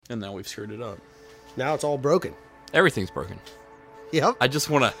And now we've screwed it up. Now it's all broken. Everything's broken. Yep. I just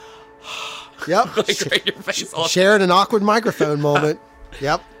want to Yep. like right your face off. Sharing an awkward microphone moment.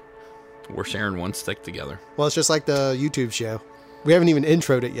 Yep. We're sharing one stick together. Well, it's just like the YouTube show. We haven't even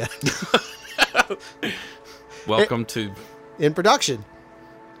introed it yet. Welcome to In production.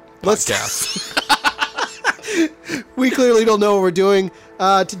 podcast. We clearly don't know what we're doing.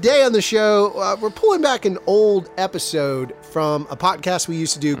 Today on the show, we're pulling back an old episode from a podcast we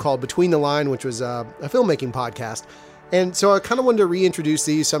used to do called Between the Line, which was a filmmaking podcast. And so I kind of wanted to reintroduce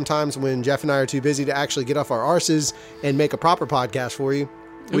these sometimes when Jeff and I are too busy to actually get off our arses and make a proper podcast for you.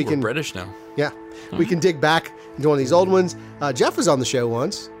 Ooh, we're British now. Yeah. We can dig back into one of these old ones. Jeff was on the show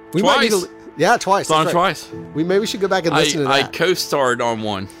once. We might Twice. Yeah, twice. It's on That's right. twice. Maybe we should go back and listen to I that. co-starred on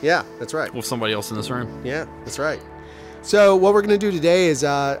one Yeah, that's right. with somebody else in this room. Yeah, that's right. So what we're going to do today is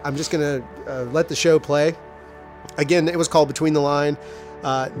I'm just going to let the show play. Again, it was called Between the Line.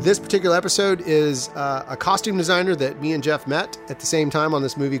 This particular episode is a costume designer that me and Jeff met at the same time on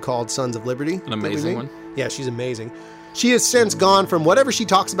this movie called Sons of Liberty. An amazing one. Yeah, she's amazing. She has since gone from whatever she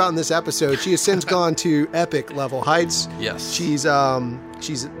talks about in this episode, she has since gone to epic level heights. Yes. She's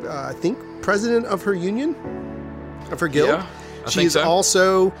I think, president of her union, of her guild. Yeah, I think She's so.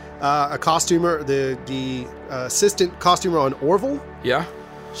 also a costumer, the assistant costumer on Orville. Yeah.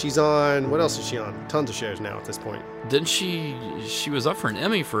 She's on, what else is she on? Tons of shows now at this point. Didn't she was up for an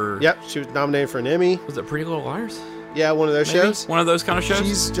Emmy for... Yep, she was nominated for an Emmy. Was it Pretty Little Liars? Yeah, one of those Maybe? shows. One of those kind of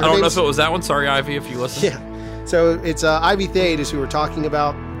shows? Her I don't know name's- if it was that one. Sorry, Ivy, if you listen. Yeah. So it's Ivy Thade is who we're talking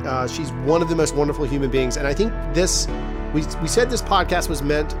about. She's one of the most wonderful human beings. And I think we said this podcast was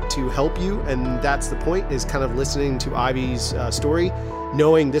meant to help you. And that's the point, is kind of listening to Ivy's story,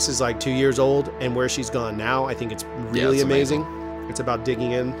 knowing this is like 2 years old and where she's gone now. I think it's really it's amazing. It's about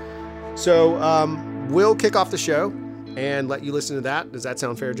digging in. So we'll kick off the show and let you listen to that. Does that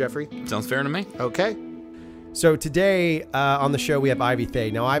sound fair, Jeffrey? Sounds fair to me. Okay. So today on the show, we have Ivy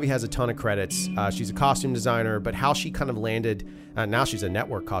Thade. Now, Ivy has a ton of credits. She's a costume designer, but how she kind of landed, now she's a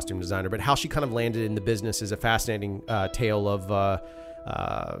network costume designer, but how she kind of landed in the business is a fascinating tale of,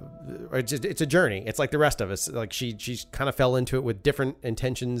 it's a journey. It's like the rest of us. Like she kind of fell into it with different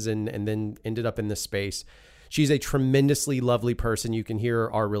intentions and then ended up in this space. She's a tremendously lovely person. You can hear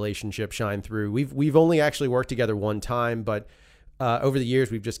our relationship shine through. We've only actually worked together one time, but over the years,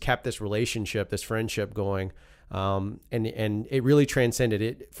 we've just kept this relationship, this friendship going. And it really transcended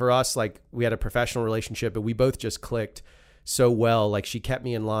it for us. Like, we had a professional relationship, but we both just clicked so well. Like, she kept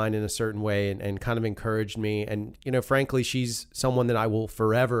me in line in a certain way and kind of encouraged me. And, frankly, she's someone that I will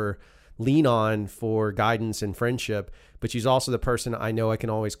forever lean on for guidance and friendship, but she's also the person I know I can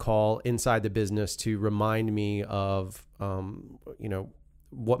always call inside the business to remind me of,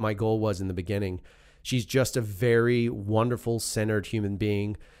 what my goal was in the beginning. She's just a very wonderful, centered human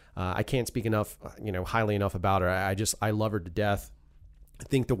being. I can't speak enough, highly enough about her. I love her to death. I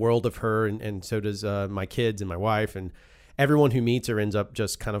think the world of her, and so does my kids and my wife, and everyone who meets her ends up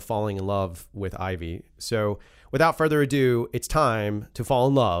just kind of falling in love with Ivy. So without further ado, it's time to fall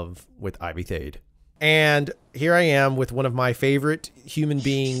in love with Ivy Thade. And here I am with one of my favorite human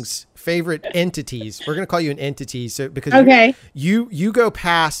beings, favorite entities. We're going to call you an entity, so because Okay. you go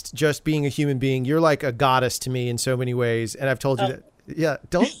past just being a human being. You're like a goddess to me in so many ways. And I've told you that. Yeah,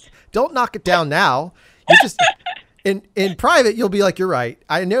 don't knock it down now. You just in private, you'll be like, you're right.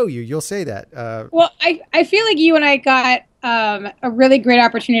 I know you. You'll say that. Well, I feel like you and I got a really great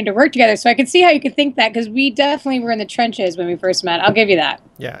opportunity to work together. So I could see how you could think that, because we definitely were in the trenches when we first met. I'll give you that.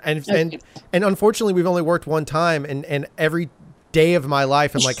 Yeah, and unfortunately, we've only worked one time, and every day of my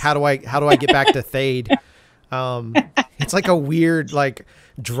life, I'm like, how do I get back to Thade? It's like a weird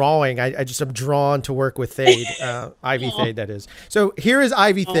drawing. I just am drawn to work with Thade, Ivy Thade, that is. So here is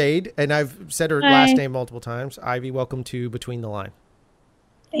Ivy Thade, and I've said her last name multiple times. Ivy, welcome to Between the Line.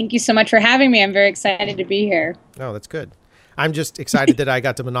 Thank you so much for having me. I'm very excited to be here. Oh, that's good. I'm just excited that I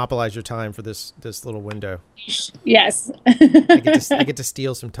got to monopolize your time for this little window. Yes. I get to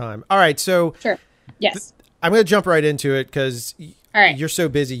steal some time. All right, so Sure. Yes. I'm going to jump right into it because All right. you're so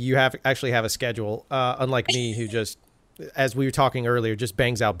busy. You actually have a schedule, unlike me, who just, as we were talking earlier, just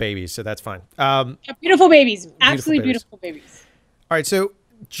bangs out babies. So that's fine. Beautiful babies. Absolutely beautiful babies. All right, so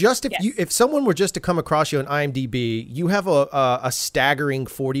just Yes. if someone were just to come across you on IMDb, you have a staggering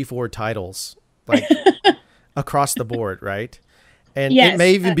 44 titles, across the board, right? And Yes. it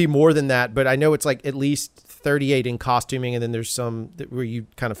may even be more than that, but I know it's like at least 38 in costuming, and then there's some where you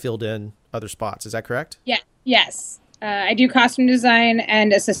kind of filled in other spots. Is that correct? Yeah. Yes. I do costume design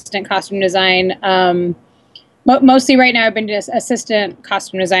and assistant costume design. Mostly right now, I've been just assistant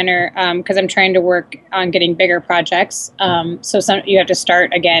costume designer because I'm trying to work on getting bigger projects. So you have to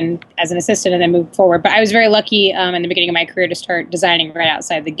start again as an assistant and then move forward. But I was very lucky in the beginning of my career to start designing right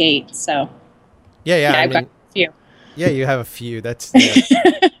outside the gate. So yeah, I've got a few. Yeah, you have a few. That's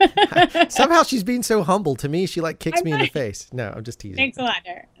somehow she's being so humble to me. She like kicks me in the face. No, I'm just teasing. Thanks a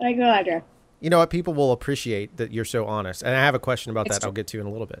lot, Drew. You know what? People will appreciate that you're so honest. And I have a question about that. I'll get to in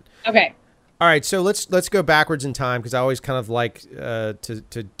a little bit. Okay. All right, so let's go backwards in time because I always kind of like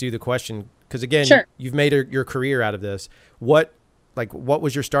to do the question because again, you've made your career out of this. What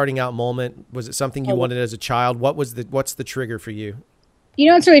was your starting out moment? Was it something you wanted as a child? What's the trigger for you? You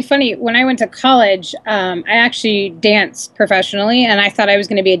know, it's really funny. When I went to college, I actually danced professionally, and I thought I was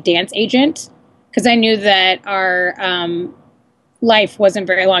going to be a dance agent because I knew that our life wasn't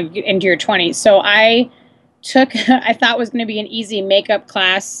very long into your 20s. So I thought was going to be an easy makeup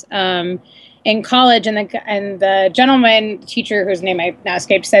class in college, and the gentleman teacher whose name I now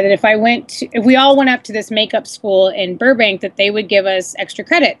escaped said that if we all went up to this makeup school in Burbank, that they would give us extra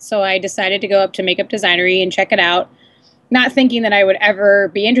credit. So I decided to go up to Makeup Designery and check it out, not thinking that I would ever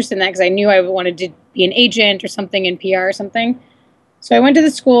be interested in that because I knew I wanted to be an agent or something in PR or something. So I went to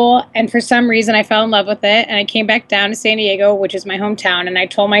the school, and for some reason I fell in love with it, and I came back down to San Diego, which is my hometown, and I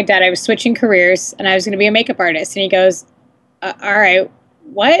told my dad I was switching careers and I was going to be a makeup artist. And he goes, all right,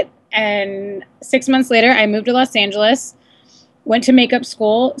 what? And 6 months later, I moved to Los Angeles, went to makeup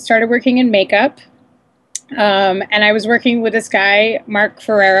school, started working in makeup. And I was working with this guy, Mark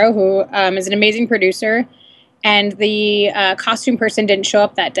Ferrero, who is an amazing producer. And the costume person didn't show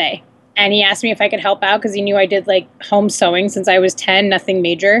up that day. And he asked me if I could help out because he knew I did like home sewing since I was 10, nothing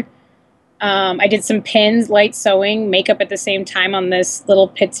major. I did some pins, light sewing, makeup at the same time on this little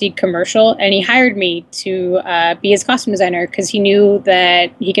Pitsy commercial. And he hired me to be his costume designer because he knew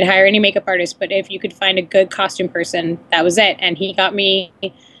that he could hire any makeup artist. But if you could find a good costume person, that was it. And he got me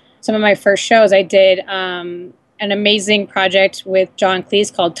some of my first shows. I did an amazing project with John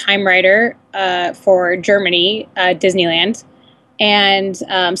Cleese called Time Rider for Germany, Disneyland, and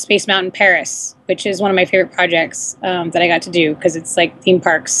Space Mountain Paris, which is one of my favorite projects that I got to do because it's like theme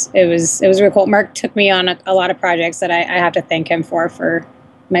parks. It was really cool. Mark took me on a lot of projects that I have to thank him for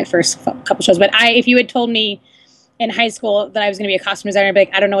my first couple shows. But if you had told me in high school that I was going to be a costume designer, I'd be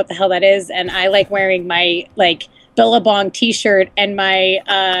like, I don't know what the hell that is. And I like wearing my like Billabong t-shirt and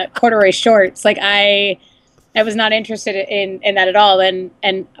my corduroy shorts. Like I was not interested in that at all. And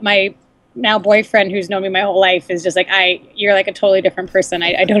my now boyfriend, who's known me my whole life, is just like, you're like a totally different person.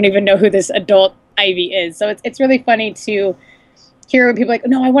 I don't even know who this adult Ivy is. So it's really funny to hear when people are like,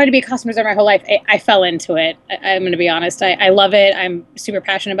 no, I wanted to be a costume designer my whole life. I fell into it. I'm going to be honest. I love it. I'm super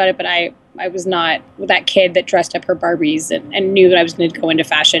passionate about it, but I was not that kid that dressed up her Barbies and knew that I was going to go into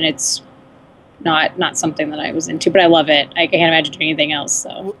fashion. It's not something that I was into, but I love it. I can't imagine doing anything else.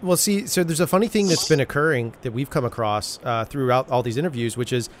 So well, see, so there's a funny thing that's been occurring that we've come across throughout all these interviews,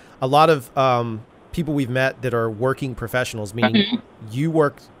 which is a lot of people we've met that are working professionals, meaning you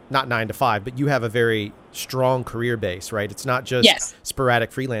work not 9 to 5, but you have a very strong career base, right? It's not just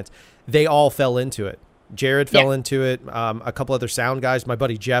sporadic freelance. They all fell into it. Jared fell into it. A couple other sound guys, my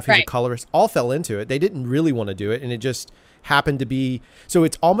buddy Jeff, who's a colorist, all fell into it. They didn't really want to do it, and it just happened to be. So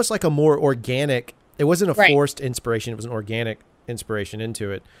it's almost like a more organic. It wasn't a forced inspiration. It was an organic inspiration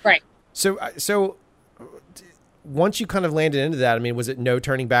into it. Right. So once you kind of landed into that, I mean, was it no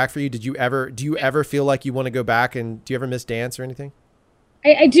turning back for you? Do you ever feel like you want to go back, and do you ever miss dance or anything?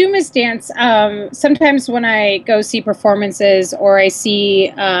 I do miss dance. Sometimes when I go see performances or I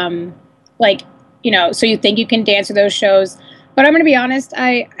see so you think you can dance for those shows. But I'm going to be honest,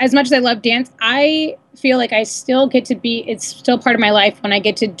 as much as I love dance, I feel like I still get to it's still part of my life when I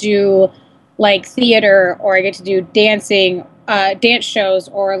get to do like theater or I get to do dancing, dance shows,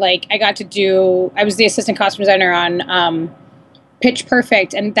 or like I was the assistant costume designer on Pitch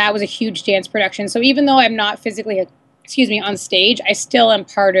Perfect, and that was a huge dance production. So even though I'm not physically, on stage, I still am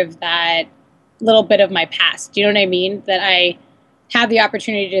part of that little bit of my past. Do you know what I mean? That I have the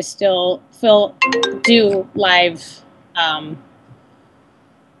opportunity to still do live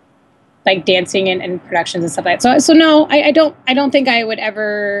like dancing and productions and stuff like that. So no, I don't think I would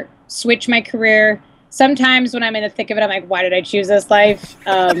ever switch my career. Sometimes when I'm in the thick of it, I'm like, why did I choose this life?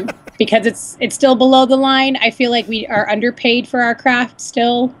 Because it's still below the line. I feel like we are underpaid for our craft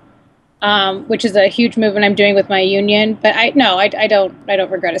still, which is a huge movement I'm doing with my union. But I don't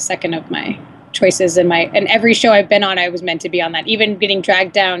regret a second of my choices and every show I've been on, I was meant to be on that. Even getting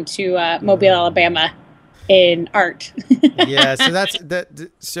dragged down to Mobile, Alabama in art. Yeah, so that's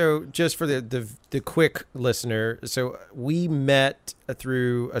that. So just for the quick listener, so we met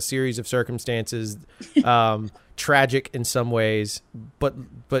through a series of circumstances, tragic in some ways,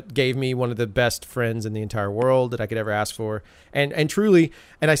 but gave me one of the best friends in the entire world that I could ever ask for. And truly,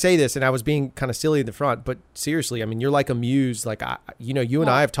 and I say this, and I was being kind of silly in the front, but seriously, I mean, you're like a muse. Like you and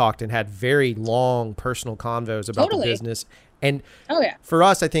I have talked and had very long personal convos about the business. And for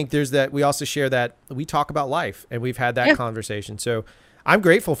us, I think there's that we also share that we talk about life, and we've had that conversation. So I'm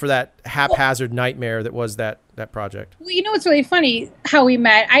grateful for that haphazard nightmare that was that project. Well, you know, it's really funny how we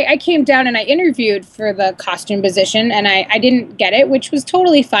met. I came down and I interviewed for the costume position, and I didn't get it, which was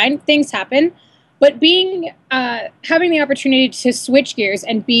totally fine. Things happen. But having the opportunity to switch gears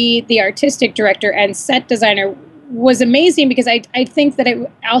and be the artistic director and set designer was amazing, because I think that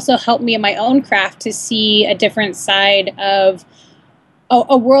it also helped me in my own craft to see a different side of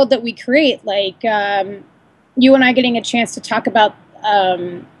a world that we create. Like you and I getting a chance to talk about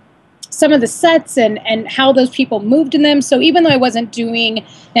some of the sets and how those people moved in them. So even though I wasn't doing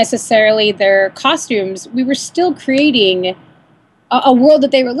necessarily their costumes, we were still creating a world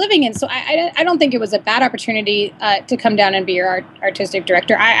that they were living in. So I don't think it was a bad opportunity to come down and be your artistic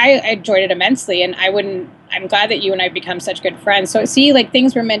director. I enjoyed it immensely, and I'm glad that you and I have become such good friends. So see, like,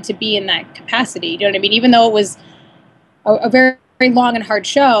 things were meant to be in that capacity. You know what I mean? Even though it was a very, very long and hard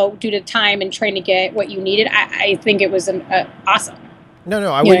show due to time and trying to get what you needed, I think it was awesome.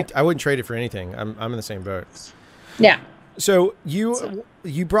 No, I wouldn't trade it for anything. I'm in the same boat. Yeah. So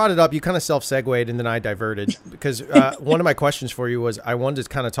you brought it up, you kind of self-segued, and then I diverted, because one of my questions for you was I wanted to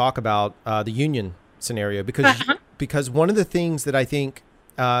kind of talk about the union scenario, because one of the things that I think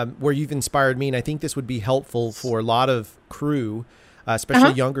where you've inspired me, and I think this would be helpful for a lot of crew,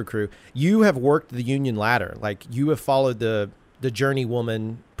 especially younger crew, you have worked the union ladder. Like, you have followed the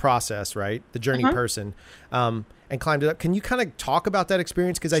journeywoman process, right? The journey person. And climbed it up. Can you kind of talk about that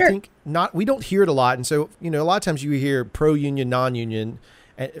experience? Because I think we don't hear it a lot. And so, a lot of times you hear pro-union, non-union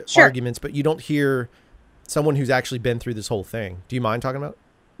arguments, but you don't hear someone who's actually been through this whole thing. Do you mind talking about it?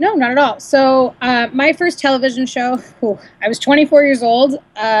 No, not at all. So my first television show, I was 24 years old.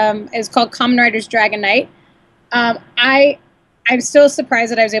 It was called Kamen Rider's Dragon Knight. I'm still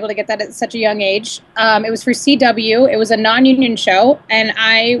surprised that I was able to get that at such a young age. It was for CW. It was a non-union show, and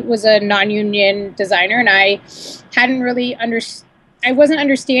I was a non-union designer, and I hadn't really I wasn't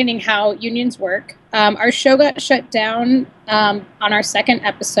understanding how unions work. Our show got shut down on our second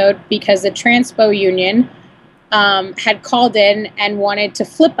episode because the Transpo Union had called in and wanted to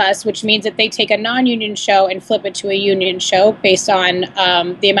flip us, which means that they take a non-union show and flip it to a union show based on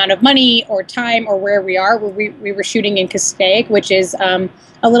the amount of money or time or where we are. We were shooting in Castaic, which is a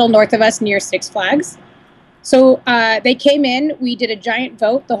little north of us near Six Flags. So they came in, we did a giant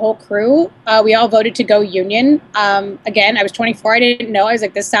vote, the whole crew. We all voted to go union. Again, I was 24, I didn't know. I was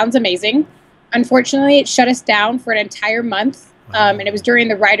like, this sounds amazing. Unfortunately, it shut us down for an entire month, and it was during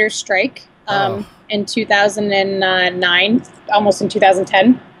the writer's strike. In 2009, almost in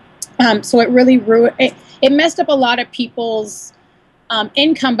 2010. So it really ruined it. It messed up a lot of people's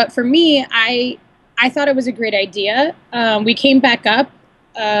income. But for me, I thought it was a great idea. We came back up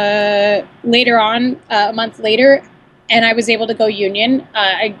later on, a month later, and I was able to go union.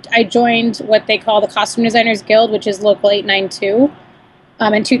 I joined what they call the Costume Designers Guild, which is Local 892,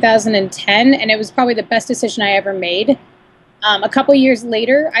 in 2010, and it was probably the best decision I ever made. A couple years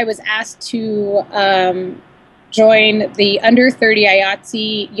later, I was asked to join the Under 30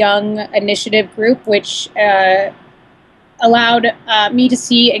 IATSE Young Initiative group, which allowed me to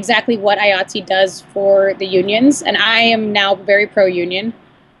see exactly what IATSE does for the unions, and I am now very pro-union.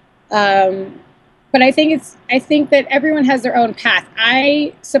 But I think that everyone has their own path.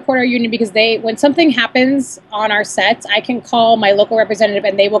 I support our union because when something happens on our sets, I can call my local representative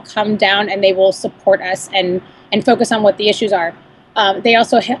and they will come down and they will support us and focus on what the issues are. They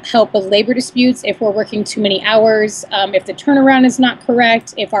also help with labor disputes if we're working too many hours, if the turnaround is not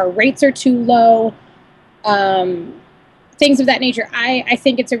correct, if our rates are too low, things of that nature. I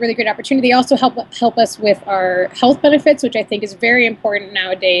think it's a really great opportunity. They also help us with our health benefits, which I think is very important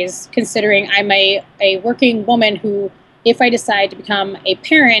nowadays, considering I'm a working woman who, if I decide to become a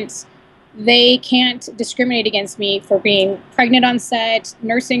parent, they can't discriminate against me for being pregnant on set,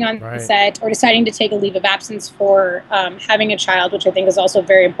 nursing on set, or deciding to take a leave of absence for having a child, which I think is also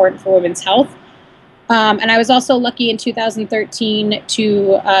very important for women's health. And I was also lucky in 2013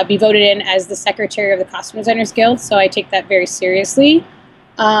 to be voted in as the secretary of the Costume Designers Guild, so I take that very seriously.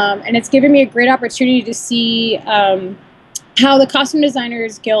 And it's given me a great opportunity to see how the Costume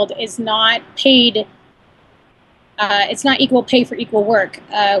Designers Guild is not paid it's not equal pay for equal work.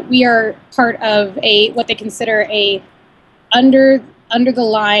 We are part of what they consider a under the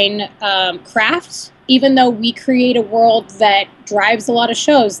line craft, even though we create a world that drives a lot of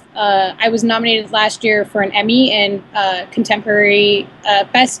shows. I was nominated last year for an Emmy in contemporary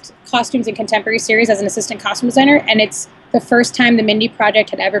best costumes in contemporary series as an assistant costume designer, and it's the first time the Mindy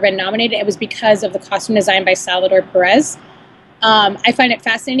Project had ever been nominated. It was because of the costume design by Salvador Perez. I find it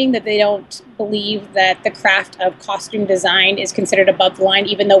fascinating that they don't believe that the craft of costume design is considered above the line,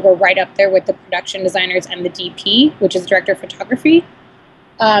 even though we're right up there with the production designers and the DP, which is director of photography.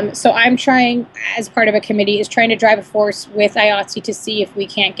 So I'm trying, as part of a committee, is trying to drive a force with IATSE to see if we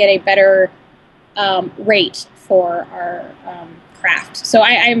can't get a better rate for our craft. So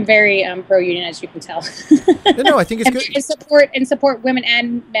I am very pro-union, as you can tell. No, I think it's good. And support women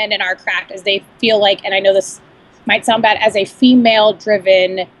and men in our craft as they feel like, and I know this might sound bad, as a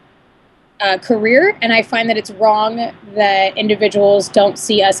female-driven career, and I find that it's wrong that individuals don't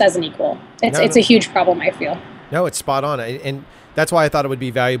see us as an equal. It's a huge problem, I feel. No, it's spot on, and that's why I thought it would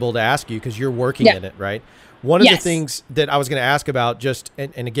be valuable to ask you, because you're working in it, right? One of the things that I was going to ask about, just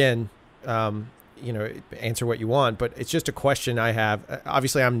and again, answer what you want, but it's just a question I have.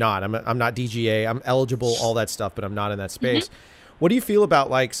 Obviously, I'm not DGA. I'm eligible, all that stuff, but I'm not in that space. Mm-hmm. What do you feel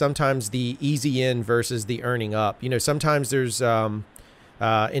about, like, sometimes the easy in versus the earning up? Sometimes there's down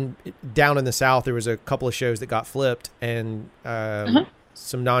in the South, there was a couple of shows that got flipped, and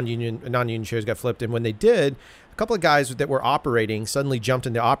some non-union shows got flipped. And when they did, a couple of guys that were operating suddenly jumped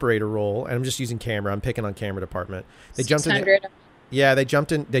into operator role. And I'm just using camera. I'm picking on camera department. They jumped in. Yeah, they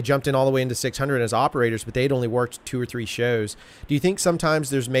jumped in all the way into 600 as operators, but they'd only worked 2 or 3 shows. Do you think sometimes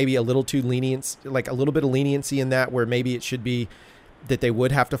there's maybe a little too lenient, like a little bit of leniency in that, where maybe it should be that they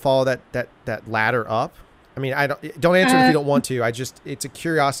would have to follow that ladder up? I mean, don't answer if you don't want to. It's a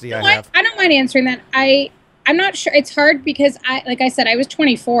curiosity I have. I don't mind answering that. I'm not sure. It's hard because like I said, I was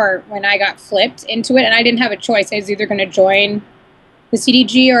 24 when I got flipped into it, and I didn't have a choice. I was either going to join the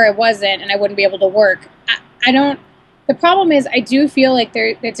CDG or I wasn't, and I wouldn't be able to work. The problem is, I do feel like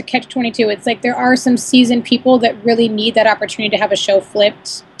it's a catch-22. It's like there are some seasoned people that really need that opportunity to have a show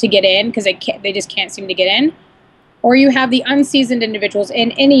flipped to get in, because they just can't seem to get in. Or you have the unseasoned individuals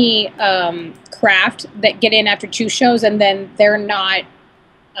in any craft that get in after 2 shows, and then they're not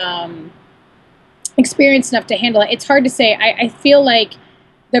experienced enough to handle it. It's hard to say. I feel like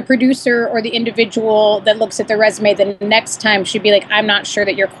the producer or the individual that looks at the resume the next time should be like, I'm not sure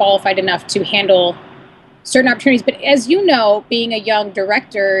that you're qualified enough to handle certain opportunities. But as you know, being a young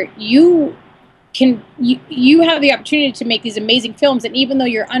director, you have the opportunity to make these amazing films, and even though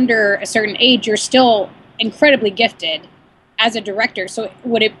you're under a certain age, you're still incredibly gifted as a director. So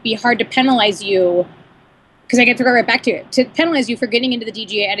would it be hard to penalize you, because I get to go right back to it, to penalize you for getting into the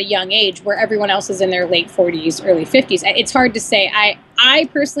DGA at a young age where everyone else is in their late 40s, early 50s? It's hard to say. I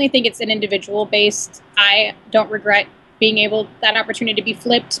personally think it's an individual based. I don't regret being able that opportunity to be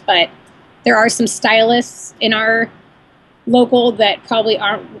flipped, but there are some stylists in our local that probably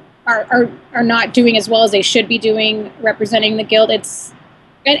are not doing as well as they should be doing representing the guild.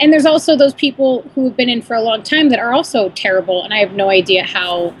 And there's also those people who have been in for a long time that are also terrible, and I have no idea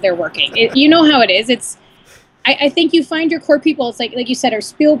how they're working. You know how it is. I think you find your core people. It's like you said, or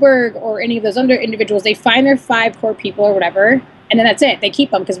Spielberg or any of those other individuals. They find their 5 core people or whatever, and then that's it. They keep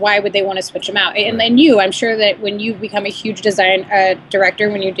them, because why would they want to switch them out? And then I'm sure that when you become a huge design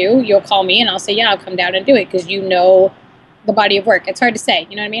director, when you do, you'll call me and I'll say, yeah, I'll come down and do it, because you know the body of work. It's hard to say.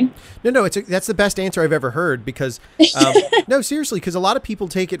 You know what I mean? No, that's the best answer I've ever heard, because no, seriously, because a lot of people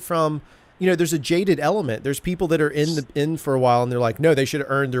take it from, there's a jaded element. There's people that are in for a while, and they're like, no, they should have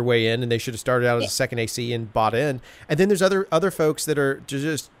earned their way in, and they should have started out as a second AC and bought in. And then there's other folks that are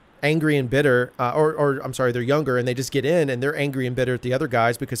just angry and bitter, or I'm sorry, they're younger and they just get in and they're angry and bitter at the other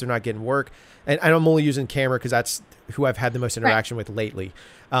guys because they're not getting work. And I'm only using camera because that's who I've had the most interaction with lately.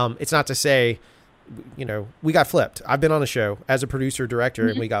 It's not to say, we got flipped. I've been on a show as a producer director,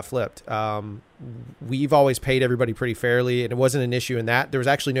 and we got flipped. We've always paid everybody pretty fairly, and it wasn't an issue in that. There was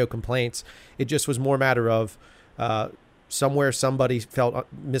actually no complaints. It just was more a matter of somewhere somebody felt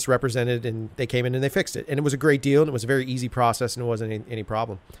misrepresented, and they came in and they fixed it. And it was a great deal, and it was a very easy process, and it wasn't any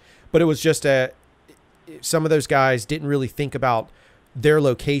problem. But it was just some of those guys didn't really think about their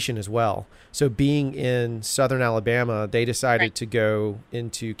location as well. So being in Southern Alabama, they decided to go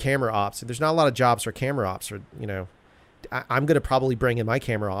into camera ops. There's not a lot of jobs for camera ops, or, I'm going to probably bring in my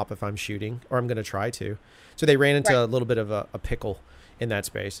camera op if I'm shooting, or I'm going to try to. So they ran into a little bit of a pickle in that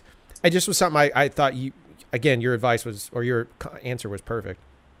space. It just was something I thought your advice was, or your answer was perfect.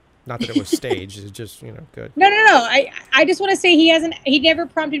 Not that it was staged. It's just, good. No. I just want to say he never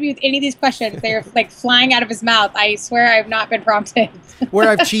prompted me with any of these questions. They're like flying out of his mouth. I swear I've not been prompted. Where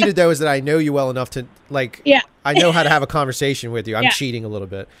I've cheated though is that I know you well enough to I know how to have a conversation with you. I'm cheating a little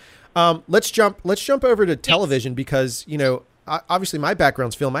bit. Let's jump over to television because, obviously my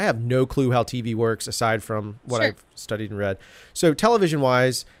background's film. I have no clue how TV works aside from what I've studied and read. So television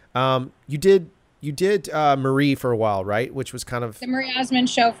wise, you did Marie for a while, right? Which was kind of the Marie Osmond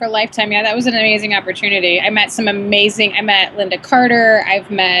show for Lifetime. Yeah, that was an amazing opportunity. I met Linda Carter.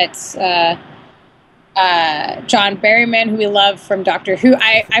 I've met John Barrowman, who we love from Doctor Who.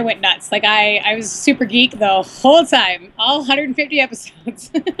 I went nuts. Like I was super geek the whole time, all 150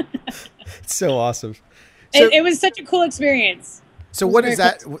 episodes. It's so awesome. So, it was such a cool experience. So what is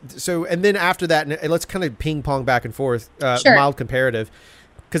that? Cool. So, and then after that, and let's kind of ping pong back and forth, mild comparative.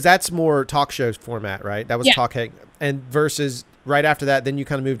 Because that's more talk show format, right? That was Talk Head. And versus right after that, then you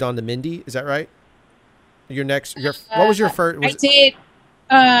kind of moved on to Mindy. Is that right? What was your first?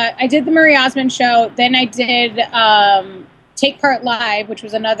 I did the Marie Osmond show. Then I did Take Part Live, which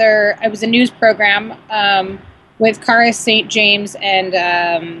was it was a news program with Cara St. James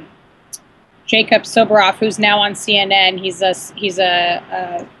and Jacob Soboroff, who's now on CNN. He's a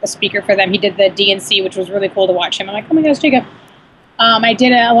speaker for them. He did the DNC, which was really cool to watch him. I'm like, oh my gosh, Jacob. I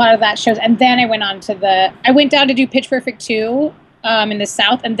did a lot of that shows, and then I went on to I went down to do Pitch Perfect 2 in the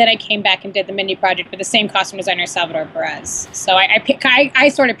South, and then I came back and did the Mindy Project with the same costume designer, Salvador Perez. So I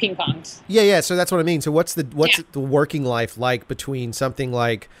sort of ping-ponged. Yeah. So that's what I mean. So what's the working life like between something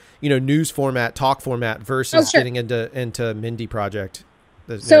like, news format, talk format versus getting into Mindy Project?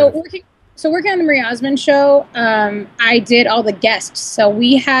 So working on the Marie Osmond show, I did all the guests. So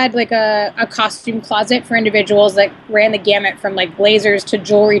we had like a costume closet for individuals that ran the gamut from like blazers to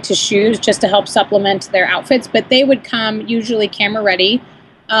jewelry to shoes just to help supplement their outfits. But they would come usually camera ready,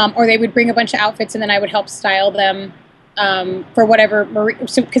 or they would bring a bunch of outfits and then I would help style them for whatever Marie.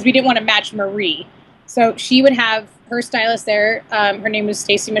 So because we didn't want to match Marie, so she would have her stylist there. Her name was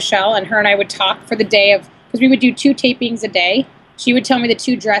Stacey Michelle, and her and I would talk for the day because we would do 2 tapings a day. She would tell me the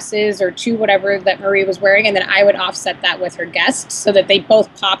 2 dresses or 2 whatever that Marie was wearing, and then I would offset that with her guests so that they both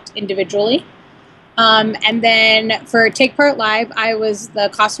popped individually. And then for Take Part Live, I was the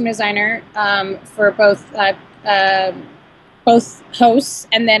costume designer for both hosts,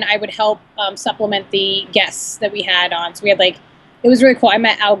 and then I would help supplement the guests that we had on. So we had it was really cool. I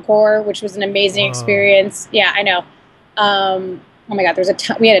met Al Gore, which was an amazing experience. Yeah, I know. Oh my God,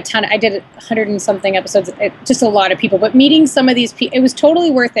 we had a ton. I did 100 and something episodes, just a lot of people. But meeting some of these people, it was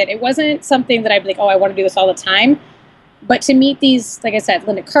totally worth it. It wasn't something that I'd be like, oh, I want to do this all the time. But to meet these, like I said,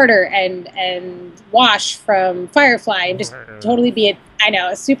 Linda Carter and Wash from Firefly, and just totally be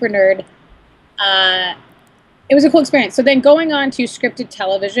a super nerd. It was a cool experience. So then going on to scripted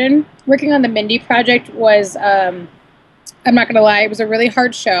television, working on the Mindy Project was, I'm not going to lie, it was a really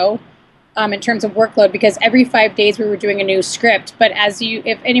hard show. In terms of workload, because every 5 days we were doing a new script. But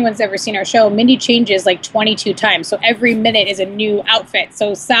if anyone's ever seen our show, Mindy changes like 22 times. So every minute is a new outfit.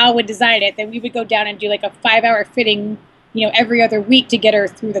 So Sal would design it. Then we would go down and do like a 5-hour fitting, every other week to get her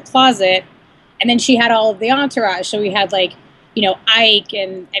through the closet. And then she had all of the entourage. So we had Ike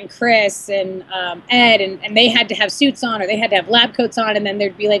and Chris and Ed, and they had to have suits on or they had to have lab coats on. And then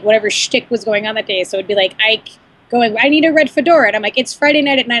there'd be like whatever shtick was going on that day. So it'd be like Ike going, I need a red fedora. And I'm like, it's Friday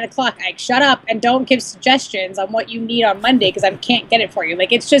night at 9:00. Ike, shut up and don't give suggestions on what you need on Monday because I can't get it for you.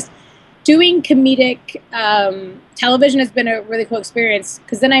 Like, it's just doing comedic television has been a really cool experience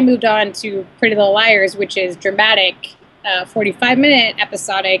because then I moved on to Pretty Little Liars, which is dramatic, 45-minute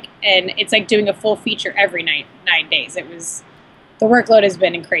episodic, and it's like doing a full feature every night, 9 days. The workload has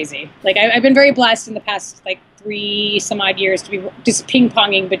been crazy. Like, I've been very blessed in the past, 3 some odd years to be just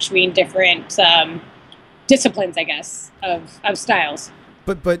ping-ponging between different disciplines, I guess, of styles.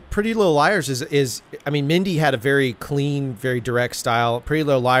 But Pretty Little Liars is Mindy had a very clean, very direct style. Pretty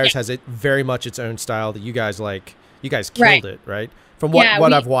Little Liars has very much its own style that you guys killed it, right? From what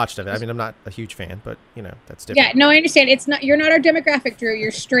I've watched of it. I'm not a huge fan, but that's different. Yeah, no, I understand. You're not our demographic, Drew.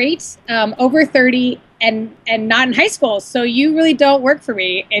 You're straight, over 30 and not in high school. So you really don't work for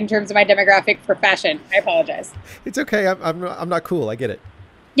me in terms of my demographic for fashion. I apologize. It's okay. I'm not cool. I get it.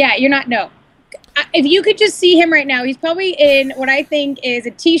 Yeah, you're not. No. If you could just see him right now, he's probably in what I think is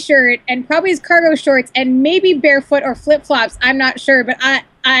a t-shirt and probably his cargo shorts and maybe barefoot or flip-flops. I'm not sure, but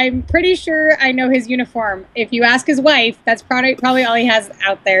I'm pretty sure I know his uniform. If you ask his wife, that's probably all he has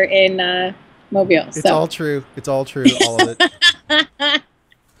out there in Mobile. It's all true. It's all true, all of it.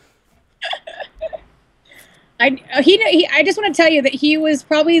 I just want to tell you that he was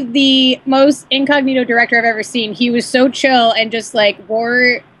probably the most incognito director I've ever seen. He was so chill and just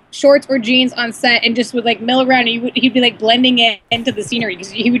wore shorts or jeans on set and just would like mill around, and he'd be like blending in into the scenery,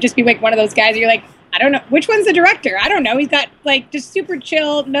 because he would just be like one of those guys you're like, I don't know which one's the director. I don't know. He's got like just super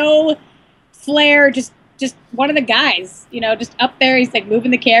chill, no flair, just one of the guys, just up there. He's like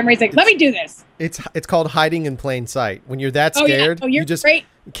moving the camera. He's like, let me do this. It's called hiding in plain sight. When you're that scared, you're you just great.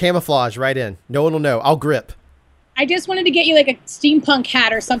 Camouflage right in. No one will know. I'll grip. I just wanted to get you like a steampunk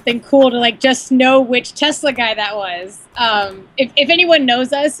hat or something cool to like just know which Tesla guy that was. If anyone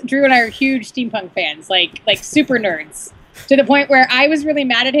knows us, Drew and I are huge steampunk fans, like super nerds, to the point where I was really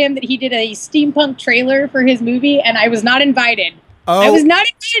mad at him that he did a steampunk trailer for his movie and I was not invited. I was not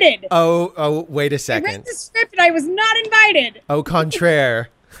invited. Oh, wait a second. I read the script and I was not invited. Au contraire.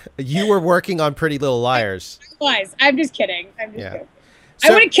 You were working on Pretty Little Liars. I was. I'm just kidding. Kidding. So,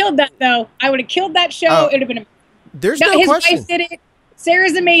 I would have killed that, though. I would have killed that show. It would have been amazing. There's no question. His wife did it.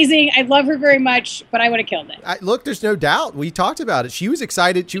 Sarah's amazing. I love her very much, but I would have killed it. Look, there's no doubt. We talked about it. She was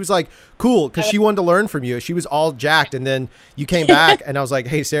excited. She was like, cool, because she wanted to learn from you. She was all jacked, and then you came back, and I was like,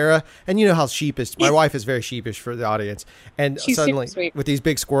 hey, Sarah. And you know how sheepish. My wife is very sheepish for the audience. And she's suddenly, with these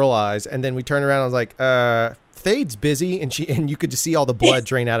big squirrel eyes, and then we turned around, and I was like, Fade's busy, and you could just see all the blood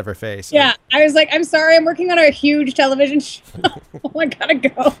drain out of her face. Yeah, I was like, I'm sorry, I'm working on a huge television show. I gotta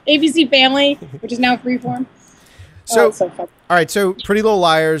go. ABC Family, which is now Freeform. So fun. All right, so Pretty Little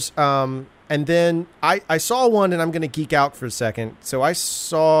Liars, and then I saw one, and I'm going to geek out for a second. So I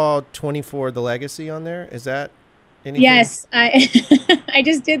saw 24 The Legacy on there. Is that anything? Yes, I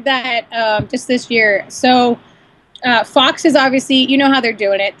just did that just this year. So Fox is obviously, you know how they're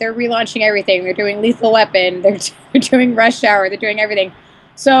doing it. They're relaunching everything. They're doing Lethal Weapon. They're doing Rush Hour. They're doing everything.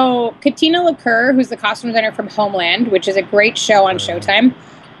 So Katina LaCour, who's the costume designer from Homeland, which is a great show on Showtime,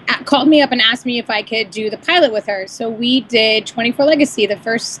 called me up and asked me if I could do the pilot with her. So we did 24 Legacy, the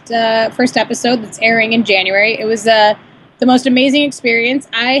first episode that's airing in January. It was the most amazing experience.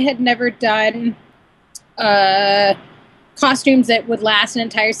 I had never done costumes that would last an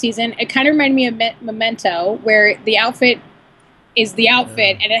entire season. It kind of reminded me of Memento, where the outfit is the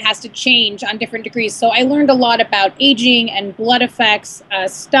outfit and it has to change on different degrees. So I learned a lot about aging and blood effects,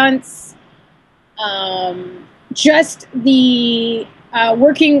 stunts, just the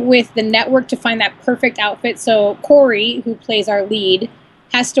working with the network to find that perfect outfit. So Corey, who plays our lead,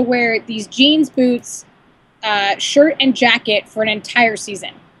 has to wear these jeans, boots, shirt, and jacket for an entire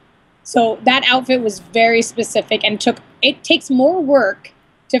season. So that outfit was very specific, and it takes more work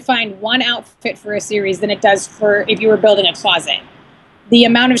to find one outfit for a series than it does for if you were building a closet. The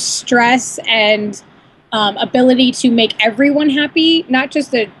amount of stress and ability to make everyone happy, not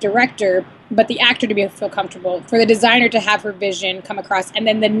just the director, but the actor to feel comfortable, for the designer to have her vision come across, and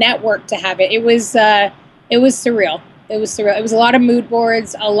then the network to have it. It was surreal. It was surreal. It was a lot of mood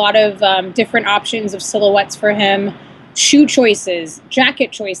boards, a lot of different options of silhouettes for him, shoe choices,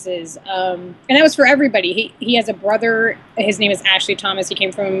 jacket choices, and that was for everybody. He has a brother. His name is Ashley Thomas. He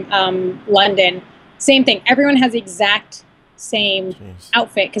came from London. Same thing. Everyone has the exact same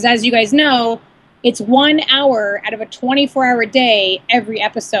outfit, because as you guys know, it's 1 hour out of a 24-hour day every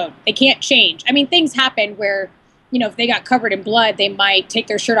episode. They can't change. I mean, things happen where, if they got covered in blood, they might take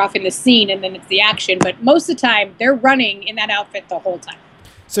their shirt off in the scene and then it's the action. But most of the time, they're running in that outfit the whole time.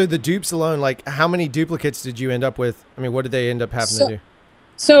 So the dupes alone, like, how many duplicates did you end up with? I mean, what did they end up having to do?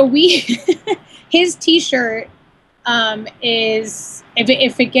 So his T-shirt is,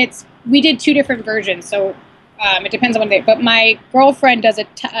 if it gets, we did 2 different versions. So it depends on what but my girlfriend does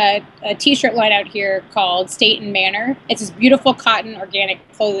a T-shirt line out here called State and Manor. It's this beautiful cotton organic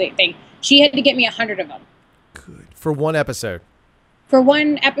clothing thing. She had to get me 100 of them. Good. For one episode? For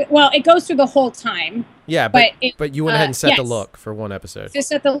one well, it goes through the whole time. Yeah, but you went ahead and set the look for one episode. To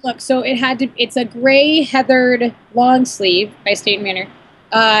set the look. So it's a gray heathered long sleeve by State and Manor.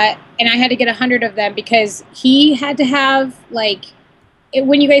 And I had to get 100 of them because he had to have,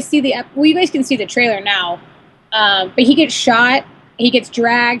 when you guys see you guys can see the trailer now. But he gets shot, he gets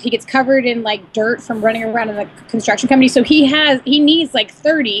dragged, he gets covered in dirt from running around in the construction company. So he needs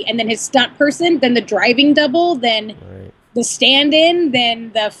 30, and then his stunt person, then the driving double, then the stand-in,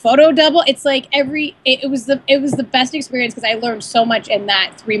 then the photo double. It's it was the best experience, because I learned so much in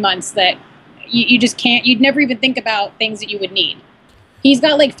that 3 months that you just can't, you'd never even think about things that you would need. He's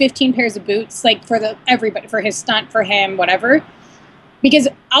got 15 pairs of boots, for everybody, for his stunt, for him, whatever. Because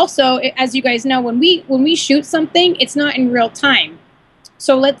also, as you guys know, when we shoot something, it's not in real time.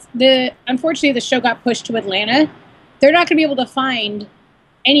 So unfortunately, the show got pushed to Atlanta. They're not going to be able to find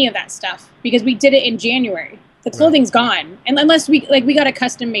any of that stuff because we did it in January. The clothing's gone, and unless we got a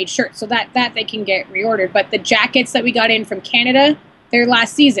custom made shirt, so that they can get reordered. But the jackets that we got in from Canada, they're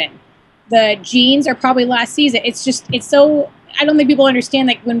last season. The jeans are probably last season. It's I don't think people understand,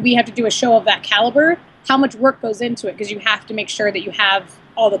 like, when we have to do a show of that caliber, how much work goes into it, because you have to make sure that you have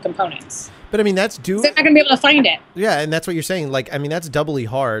all the components. But I mean, that's they're not going to be able to find it. Yeah, and that's what you're saying. Like, I mean, that's doubly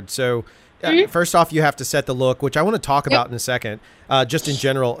hard. So first off, you have to set the look, which I want to talk about in a second, just in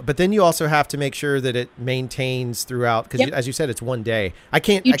general. But then you also have to make sure that it maintains throughout, because as you said, it's one day. I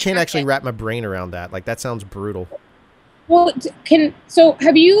can't actually wrap my brain around that. Like, that sounds brutal. Well, so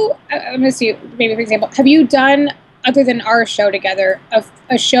have you, I'm going to see, maybe for example, have you done, other than our show together,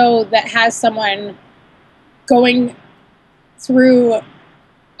 a show that has someone going through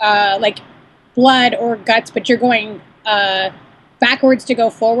like blood or guts, but you're going backwards to go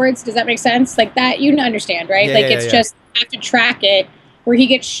forwards? Does that make sense? Like that, you understand, right? Yeah, like it's just, you have to track it, where he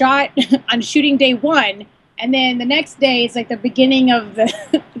gets shot on shooting day 1, and then the next day it's like the beginning of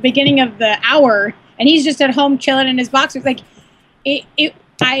the beginning of the hour, and he's just at home chilling in his boxers. Like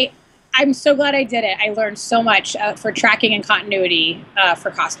I'm so glad I did it. I learned so much for tracking and continuity for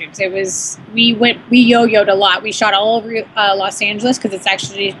costumes. It was, we yo-yoed a lot. We shot all over Los Angeles, because it's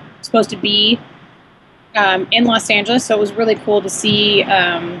actually supposed to be in Los Angeles. So it was really cool to see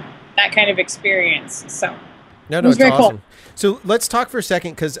that kind of experience. So it was very awesome. Cool. So let's talk for a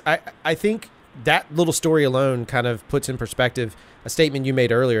second, because I think that little story alone kind of puts in perspective a statement you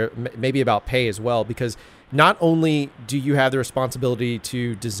made earlier, maybe about pay as well, because not only do you have the responsibility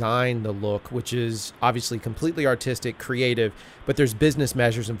to design the look, which is obviously completely artistic, creative, but there's business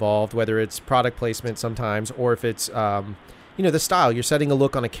measures involved, whether it's product placement sometimes, or if it's, the style. You're setting a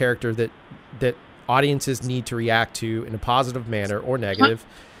look on a character that audiences need to react to in a positive manner or negative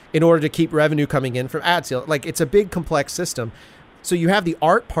in order to keep revenue coming in from ad sales. Like, it's a big, complex system. So you have the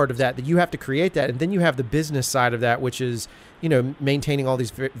art part of that you have to create that, and then you have the business side of that, which is, maintaining all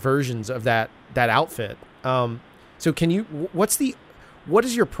these versions of that outfit. So what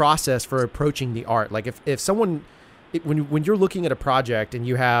is your process for approaching the art? Like, if someone, when you're looking at a project and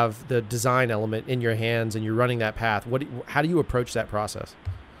you have the design element in your hands and you're running that path, how do you approach that process?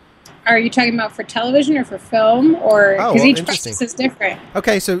 Are you talking about for television or for film, or because each process is different?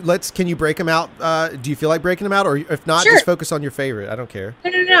 Okay, so can you break them out? Do you feel like breaking them out, or if not, just focus on your favorite? I don't care.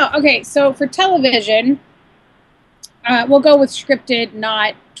 No. Okay, so for television, we'll go with scripted,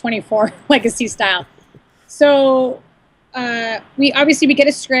 not 24 legacy style. So we get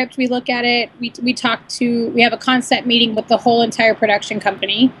a script, we look at it, we have a concept meeting with the whole entire production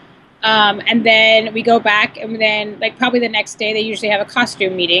company. And then we go back, and then like probably the next day they usually have a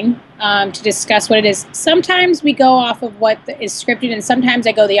costume meeting to discuss what it is. Sometimes we go off of what is scripted, and sometimes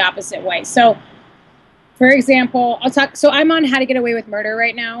I go the opposite way. So for example, so I'm on How to Get Away with Murder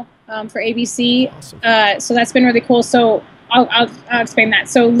right now for ABC. Awesome. So that's been really cool. So I'll explain that.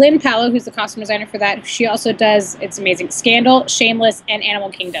 So Lynn Palo, who's the costume designer for that, she also does, it's amazing, Scandal, Shameless, and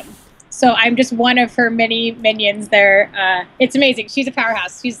Animal Kingdom. So I'm just one of her many minions there. It's amazing. She's a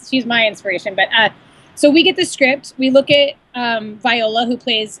powerhouse. She's my inspiration. But so we get the script. We look at Viola, who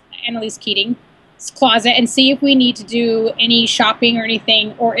plays Annalise Keating's closet, and see if we need to do any shopping or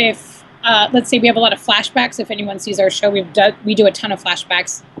anything, or if, let's say we have a lot of flashbacks. If anyone sees our show, we do a ton of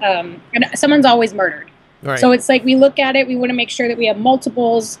flashbacks. And someone's always murdered. Right. So it's like we look at it. We want to make sure that we have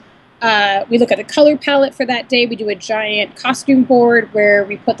multiples. We look at the color palette for that day. We do a giant costume board where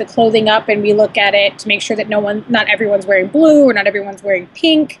we put the clothing up, and we look at it to make sure that not everyone's wearing blue, or not everyone's wearing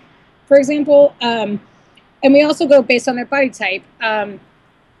pink, for example. And we also go based on their body type.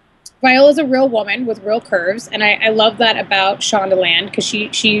 Viola's a real woman with real curves, and I love that about Shondaland, because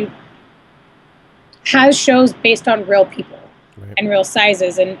she has shows based on real people and real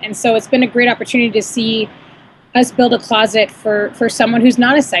sizes, and so it's been a great opportunity to see us build a closet for someone who's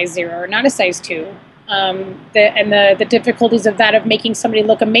not a size 0 or not a size 2. The difficulties of that, of making somebody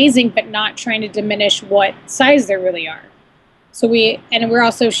look amazing but not trying to diminish what size they really are. So we're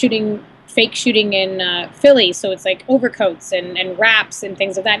also fake shooting in Philly, so it's like overcoats and wraps and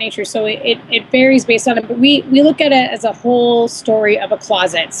things of that nature. So it varies based on it, but we look at it as a whole story of a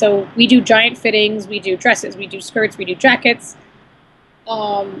closet. So we do giant fittings, we do dresses, we do skirts, we do jackets.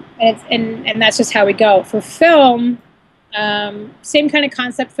 And that's just how we go. For film, same kind of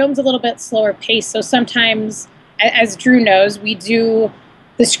concept. Film's a little bit slower pace, so sometimes, as Drew knows, we do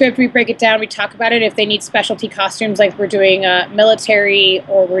the script, we break it down, we talk about it. If they need specialty costumes, like we're doing military,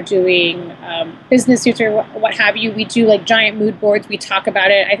 or we're doing business suits, or what have you, we do like giant mood boards. We talk about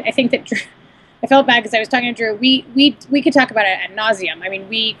it. I think that Drew, I felt bad because I was talking to Drew. We could talk about it ad nauseum. I mean,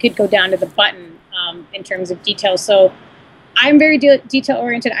 we could go down to the button in terms of details. So I'm very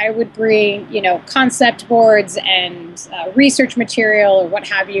detail-oriented. I would bring, concept boards and research material or what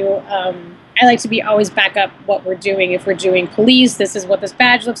have you. I like to always back up what we're doing. If we're doing police, this is what this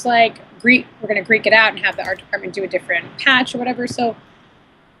badge looks like. we're going to Greek it out and have the art department do a different patch or whatever. So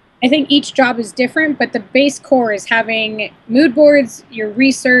I think each job is different, but the base core is having mood boards, your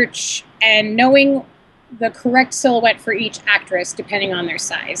research, and knowing the correct silhouette for each actress depending on their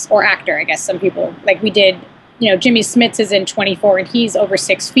size, or actor. I guess some people, like we did, Jimmy Smits is in 24 and he's over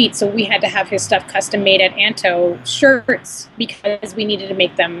 6 feet, so we had to have his stuff custom made at Anto shirts because we needed to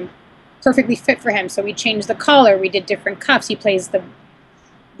make them perfectly fit for him. So we changed the collar, we did different cuffs. He plays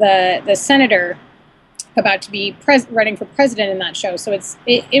the senator about to be running for president in that show. So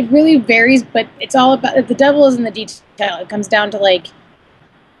it really varies, but it's all about, the devil is in the detail. It comes down to like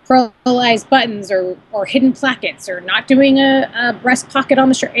pearlized buttons or hidden plackets or not doing a breast pocket on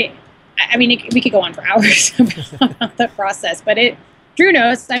the shirt. We could go on for hours about the process, but Drew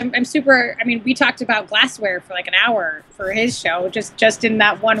knows I'm super, we talked about glassware for like an hour for his show, just in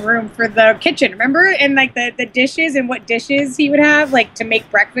that one room for the kitchen, remember? And like the dishes and what dishes he would have like to make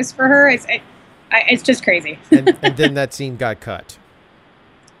breakfast for her. It's just crazy. and then that scene got cut.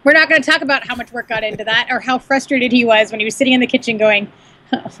 We're not going to talk about how much work got into that or how frustrated he was when he was sitting in the kitchen going,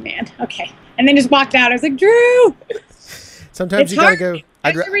 oh man, okay. And then just walked out. I was like, Drew! Sometimes you got to go.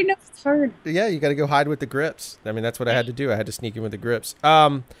 Everybody knows it's hard. Yeah, you got to go hide with the grips. That's what I had to do. I had to sneak in with the grips.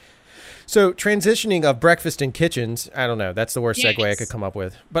 So transitioning of breakfast in kitchens, I don't know. That's the worst segue I could come up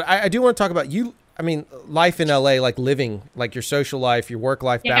with. But I do want to talk about you. Life in LA, like living, like your social life, your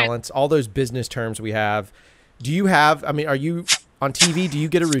work-life balance, all those business terms we have. Do you have, are you on TV? Do you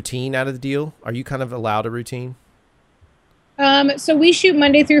get a routine out of the deal? Are you kind of allowed a routine? So we shoot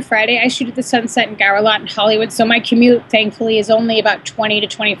Monday through Friday. I shoot at the Sunset in Gower Lot in Hollywood. So my commute, thankfully, is only about 20 to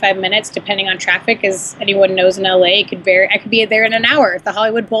 25 minutes, depending on traffic. As anyone knows in LA, it could vary. I could be there in an hour if the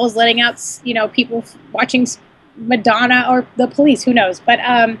Hollywood Bowl is letting out, people watching Madonna or the Police. Who knows? But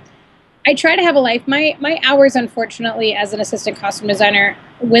I try to have a life. My hours, unfortunately, as an assistant costume designer,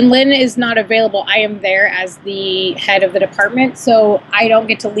 when Lynn is not available, I am there as the head of the department. So I don't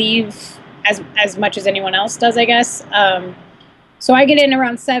get to leave as much as anyone else does, I guess. So I get in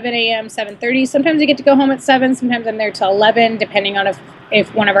around 7 a.m., 7:30. Sometimes I get to go home at 7. Sometimes I'm there till 11, depending on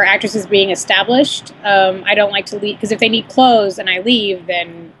if one of our actresses is being established. I don't like to leave, because if they need clothes and I leave,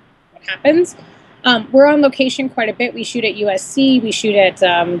 then what happens? We're on location quite a bit. We shoot at USC. We shoot at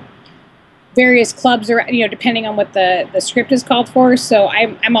various clubs, or depending on what the script is called for. So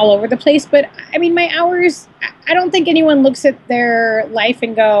I'm all over the place. But my hours, I don't think anyone looks at their life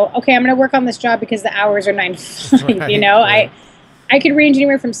and go, okay, I'm going to work on this job because the hours are 9 to 5. Right. I could range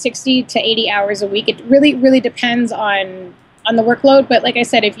anywhere from 60 to 80 hours a week. It really, really depends on the workload. But like I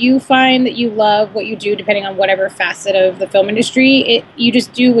said, if you find that you love what you do, depending on whatever facet of the film industry, you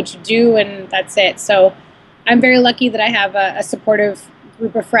just do what you do, and that's it. So I'm very lucky that I have a supportive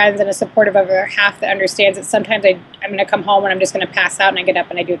group of friends and a supportive other half that understands that sometimes I'm going to come home and I'm just going to pass out and I get up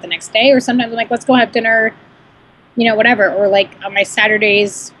and I do it the next day. Or sometimes I'm like, let's go have dinner, whatever. Or like on my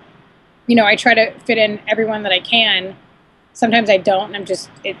Saturdays, I try to fit in everyone that I can. Sometimes I don't, and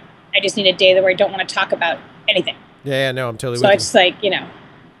I just need a day where I don't want to talk about anything. Yeah, no, I'm totally with you. So it's just like,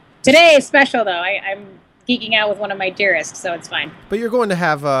 today is special though. I'm geeking out with one of my dearest, so it's fine. But you're going to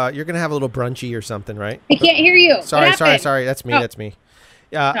have a little brunchy or something, right? I can't hear you. Sorry. That's me. That's me.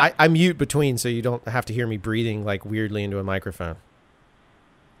 I mute between so you don't have to hear me breathing like weirdly into a microphone.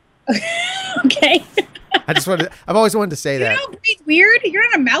 Okay. I've always wanted to say that. You don't breathe weird. You're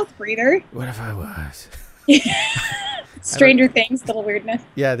not a mouth breather. What if I was? Stranger Things, little weirdness.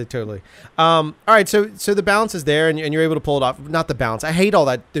 Yeah, totally. All right, so the balance is there, and you're able to pull it off. Not the balance. I hate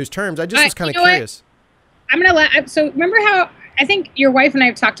all those terms. I just was kind of curious. I'm gonna so remember how I think your wife and I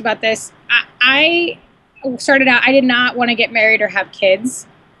have talked about this. I started out. I did not want to get married or have kids.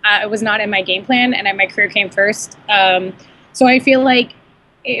 It was not in my game plan, and my career came first. So I feel like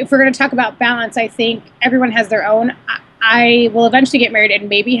if we're going to talk about balance, I think everyone has their own. I will eventually get married and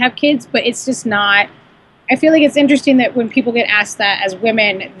maybe have kids, but it's just not. I feel like it's interesting that when people get asked that as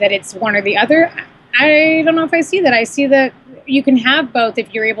women, that it's one or the other. I don't know if I see that. I see that you can have both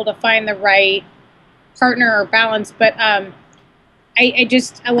if you're able to find the right partner or balance. But I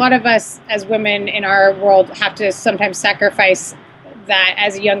just, a lot of us as women in our world have to sometimes sacrifice that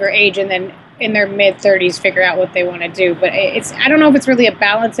as a younger age, and then in their mid 30s figure out what they want to do. But I don't know if it's really a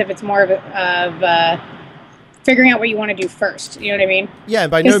balance, if it's more of figuring out what you want to do first. You know what I mean? Yeah,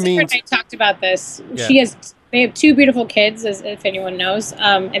 by no Sarah means. and I talked about this. Yeah. They have 2 beautiful kids, as if anyone knows.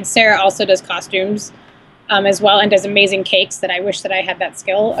 And Sarah also does costumes as well, and does amazing cakes that I wish that I had that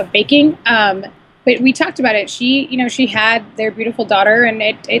skill of baking. But we talked about it. She had their beautiful daughter, and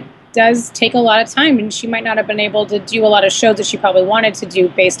it does take a lot of time, and she might not have been able to do a lot of shows that she probably wanted to do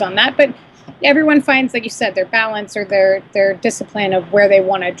based on that. But everyone finds, like you said, their balance or their discipline of where they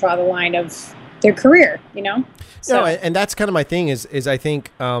want to draw the line of their career, you know? So. No, and that's kind of my thing is I think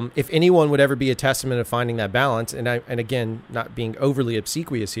if anyone would ever be a testament of finding that balance, and again, not being overly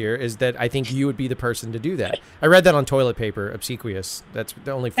obsequious here, is that I think you would be the person to do that. I read that on toilet paper, obsequious. That's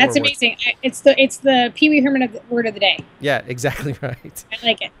the only 4 That's amazing. It's the Pee Wee Herman word of the day. Yeah, exactly right. I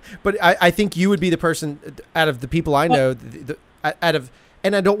like it. But I think you would be the person out of the people I know,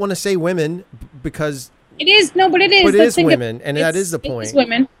 and I don't want to say women because it is but it is. But it is women, and that is the point. It is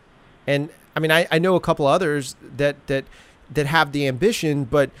women. And I mean, I know a couple others that have the ambition,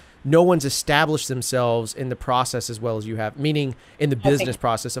 but no one's established themselves in the process as well as you have, meaning in the business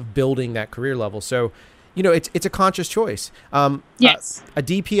process of building that career level. So, you know, it's a conscious choice. Yes. A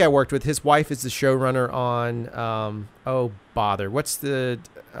DP I worked with, his wife is the showrunner on, what's the,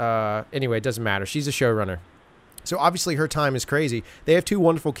 anyway, it doesn't matter. She's a showrunner. So obviously her time is crazy. They have 2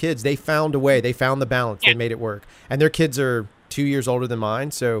 wonderful kids. They found a way. They found the balance. Yeah. They made it work. And their kids are 2 years older than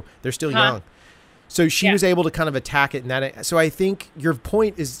mine, so they're still young. So she was able to kind of attack it in that. So I think your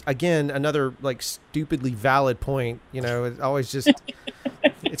point is, again, another like stupidly valid point. You know, it's always just,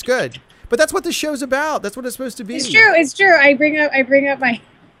 it's good. But that's what the show's about. That's what it's supposed to be. It's true. It's true. I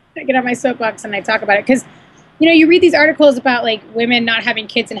get on my soapbox and I talk about it because, you know, you read these articles about like women not having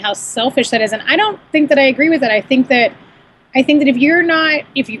kids and how selfish that is. And I don't think that I agree with that. I think that if you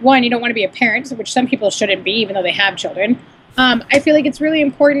don't want to be a parent, which some people shouldn't be, even though they have children. I feel like it's really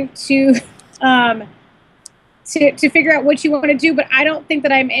important to figure out what you want to do, but I don't think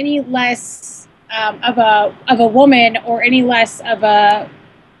that I'm any less of a woman or any less of a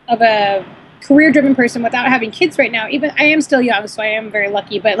career-driven person without having kids right now. Even I am still young, so I am very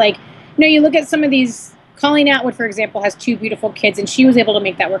lucky. But like, you know, you look at some of these. Colleen Atwood, for example, has 2 beautiful kids, and she was able to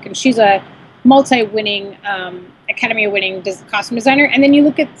make that work. And she's a multi-winning, Academy Award-winning costume designer. And then you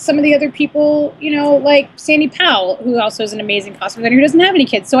look at some of the other people, you know, like Sandy Powell, who also is an amazing costume designer who doesn't have any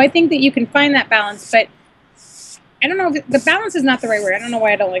kids. So I think that you can find that balance, but I don't know if the balance is not the right word. I don't know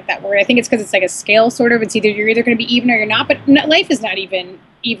why I don't like that word. I think it's because it's like a scale sort of. It's you're either going to be even or you're not, but life is not even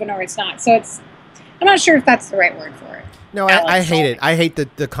or it's not. So I'm not sure if that's the right word for it. No, I hate it. I hate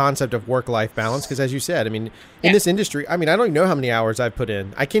the concept of work-life balance because, as you said, I mean, in this industry, I mean, I don't even know how many hours I've put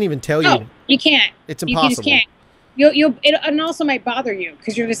in. I can't even tell you. No, you can't. It's impossible. You just can't. It also might bother you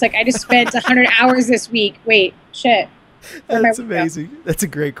because you're just like, I just spent 100 hours this week. Wait, shit. That's amazing. That's a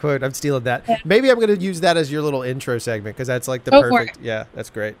great quote. I'm stealing that. Yeah. Maybe I'm going to use that as your little intro segment because that's like the perfect. Yeah, that's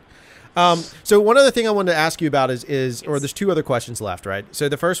great. So one other thing I wanted to ask you about is there's 2 other questions left, right? So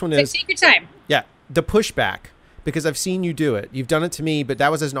the first one is, take your time. Yeah, the pushback. Because I've seen you do it. You've done it to me, but that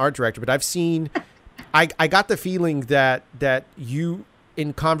was as an art director. But I've seen, I got the feeling that you,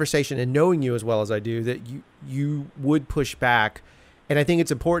 in conversation and knowing you as well as I do, that you would push back. And I think it's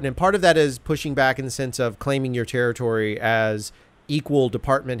important. And part of that is pushing back in the sense of claiming your territory as equal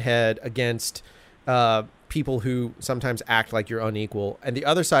department head against people who sometimes act like you're unequal. And the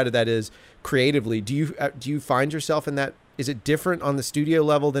other side of that is creatively. Do you find yourself in that? Is it different on the studio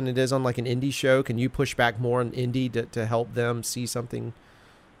level than it is on like an indie show? Can you push back more on indie to help them see something?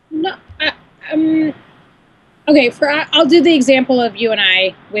 No. Okay. I'll do the example of you and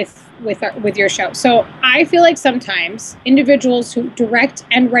I with your show. So I feel like sometimes individuals who direct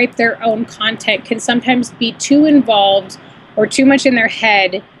and write their own content can sometimes be too involved or too much in their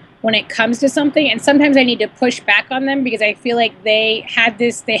head when it comes to something. And sometimes I need to push back on them because I feel like they have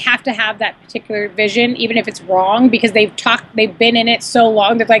to have that particular vision, even if it's wrong, because they've been in it so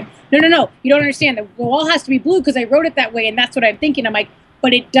long. They're like, no, you don't understand. The wall has to be blue because I wrote it that way. And that's what I'm thinking. I'm like,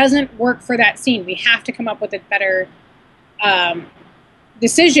 but it doesn't work for that scene. We have to come up with a better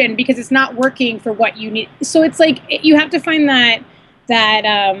decision because it's not working for what you need. So it's like, you have to find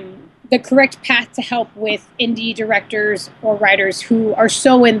the correct path to help with indie directors or writers who are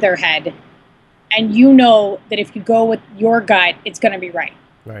so in their head. And you know that if you go with your gut, it's going to be right.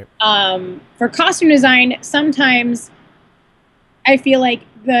 Right. For costume design, sometimes I feel like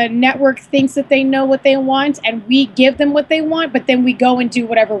the network thinks that they know what they want and we give them what they want, but then we go and do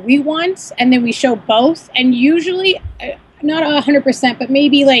whatever we want and then we show both. And usually, not 100%, but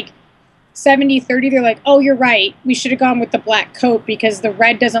maybe like 70-30, they're like, oh, you're right. We should have gone with the black coat because the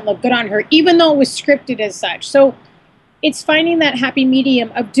red doesn't look good on her, even though it was scripted as such. So it's finding that happy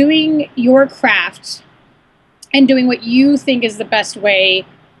medium of doing your craft and doing what you think is the best way,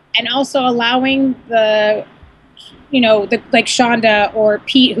 and also allowing like Shonda or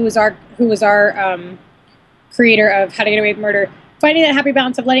Pete, who is our creator of How to Get Away with Murder, finding that happy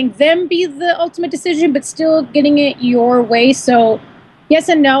balance of letting them be the ultimate decision, but still getting it your way. So yes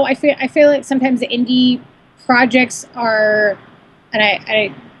and no. I feel like sometimes the indie projects are,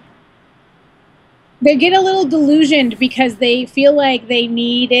 and they get a little delusioned because they feel like they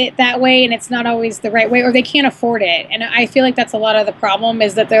need it that way and it's not always the right way, or they can't afford it. And I feel like that's a lot of the problem,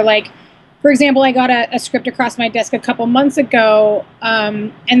 is that they're like, for example, I got a script across my desk a couple months ago,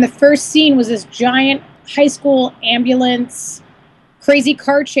 and the first scene was this giant high school ambulance crazy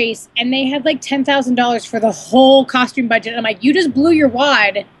car chase, and they had like $10,000 for the whole costume budget. I'm like, you just blew your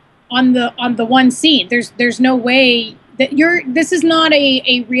wad on the one scene. There's no way that this is not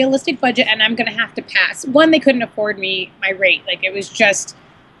a realistic budget, and I'm gonna have to pass. One, they couldn't afford me my rate. Like, it was just,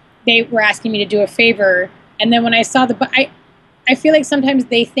 they were asking me to do a favor. And then when I saw I feel like sometimes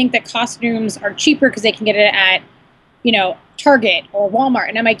they think that costumes are cheaper because they can get it at, Target or Walmart.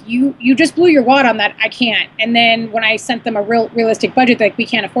 And I'm like, you just blew your wad on that. I can't. And then when I sent them a realistic budget, like, we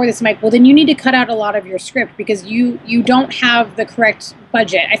can't afford this. I'm like, well, then you need to cut out a lot of your script because you don't have the correct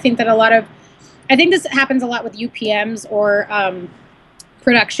budget. I think this happens a lot with UPMs or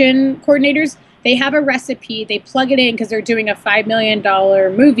production coordinators. They have a recipe, they plug it in because they're doing a $5 million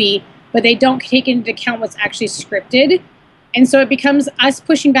movie, but they don't take into account what's actually scripted. And so it becomes us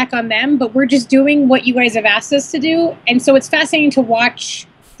pushing back on them, but we're just doing what you guys have asked us to do. And so it's fascinating to watch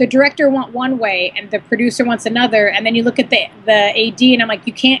the director want one way and the producer wants another. And then you look at the AD and I'm like,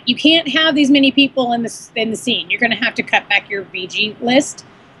 you can't have these many people in the scene. You're going to have to cut back your VG list.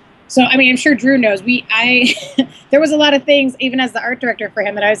 So, I mean, I'm sure Drew knows. There was a lot of things, even as the art director for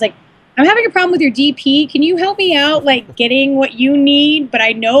him, that I was like, I'm having a problem with your DP. Can you help me out, like, getting what you need? But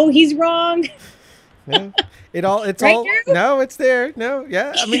I know he's wrong. Yeah. It's right, all, Drew? no, it's there. No.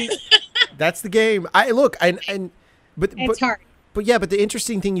 Yeah. I mean, that's the game. But It's hard. But yeah, but the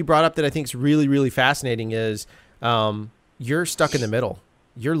interesting thing you brought up that I think is really, really fascinating is you're stuck in the middle.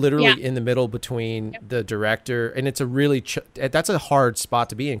 You're literally in the middle between the director, and it's a really that's a hard spot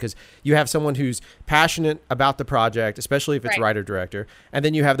to be in, because you have someone who's passionate about the project, especially if it's writer director, and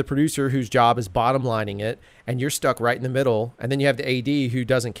then you have the producer whose job is bottom lining it, and you're stuck right in the middle, and then you have the AD who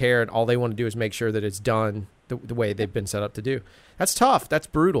doesn't care, and all they want to do is make sure that it's done the way they've been set up to do. That's tough. That's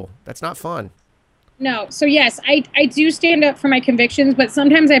brutal. That's not fun. No. So yes, I do stand up for my convictions, but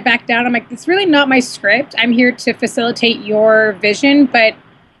sometimes I back down. I'm like, it's really not my script. I'm here to facilitate your vision, but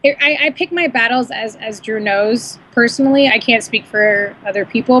I pick my battles as Drew knows. Personally, I can't speak for other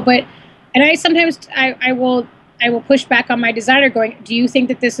people, and I sometimes I will push back on my designer, going, do you think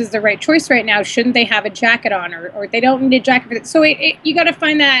that this is the right choice right now? Shouldn't they have a jacket on, or they don't need a jacket for it? So you got to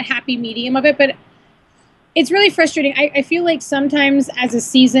find that happy medium of it, but it's really frustrating. I feel like sometimes as a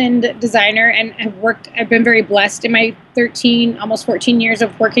seasoned designer, and I've been very blessed in my 13, almost 14 years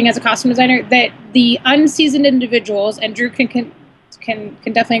of working as a costume designer, that the unseasoned individuals, and Drew can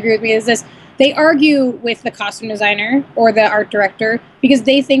definitely agree with me, is this: they argue with the costume designer or the art director because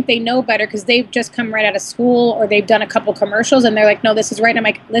they think they know better because they've just come right out of school or they've done a couple commercials and they're like, no, this is right. And I'm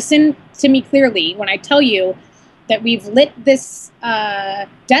like, listen to me clearly when I tell you that we've lit this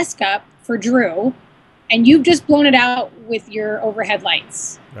desk up for Drew, and you've just blown it out with your overhead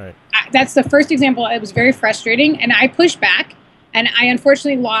lights. Right. That's the first example. It was very frustrating, and I pushed back, and I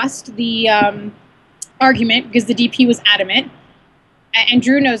unfortunately lost the argument because the DP was adamant. And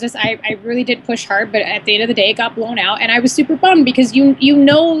Drew knows this. I really did push hard, but at the end of the day, it got blown out, and I was super bummed because you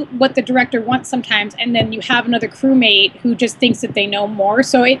know what the director wants sometimes, and then you have another crewmate who just thinks that they know more.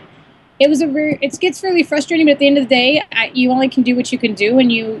 So it gets really frustrating. But at the end of the day, you only can do what you can do, and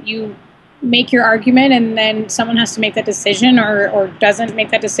you make your argument, and then someone has to make that decision or doesn't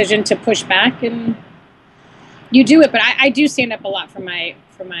make that decision to push back, and you do it. But I do stand up a lot for my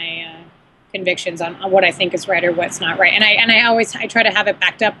convictions on what I think is right or what's not right, and I try to have it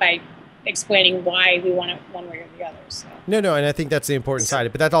backed up by explaining why we want it one way or the other. So. No, and I think that's the important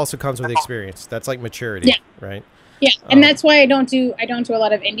side, but that also comes with experience. That's like maturity, right? Yeah, and that's why I don't do a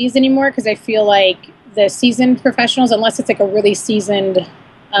lot of indies anymore, because I feel like the seasoned professionals, unless it's like a really seasoned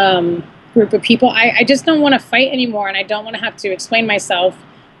group of people, I just don't want to fight anymore, and I don't want to have to explain myself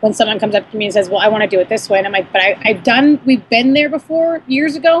when someone comes up to me and says, well, I want to do it this way, and I'm like, but we've been there before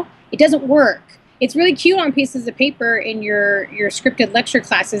years ago. It doesn't work. It's really cute on pieces of paper in your scripted lecture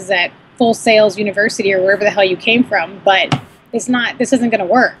classes at Full Sails University or wherever the hell you came from, but it's not. This isn't going to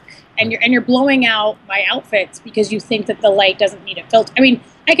work, and you're blowing out my outfits because you think that the light doesn't need a filter. I mean,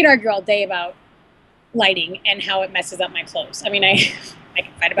 I could argue all day about lighting and how it messes up my clothes. I mean, I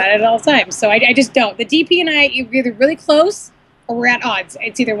can fight about it all the time. So I just don't. The DP and I, you're either really close or we're at odds.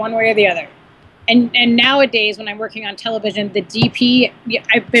 It's either one way or the other. And nowadays, when I'm working on television, the DP,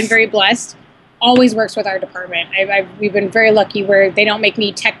 I've been very blessed, always works with our department. We've been very lucky where they don't make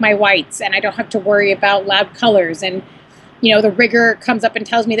me tech my whites, and I don't have to worry about loud colors. And the rigger comes up and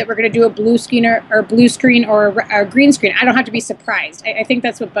tells me that we're going to do a blue screen or a green screen. I don't have to be surprised. I think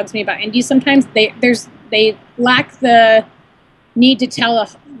that's what bugs me about indies sometimes. They lack the need to tell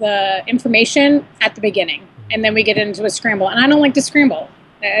the information at the beginning, and then we get into a scramble. And I don't like to scramble.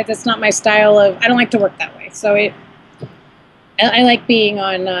 That's not my style I don't like to work that way. So I like being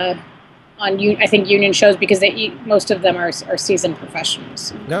on I think union shows because most of them are seasoned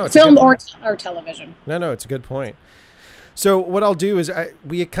professionals. No, it's film or television. No, it's a good point. So what I'll do is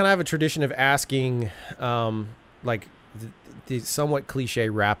we kind of have a tradition of asking like the somewhat cliche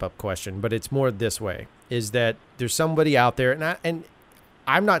wrap-up question, but it's more this way, is that there's somebody out there, and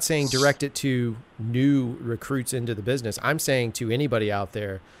I'm not saying direct it to new recruits into the business. I'm saying to anybody out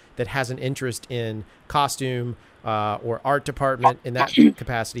there that has an interest in costume or art department in that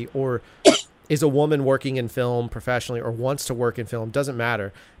capacity, or is a woman working in film professionally or wants to work in film, doesn't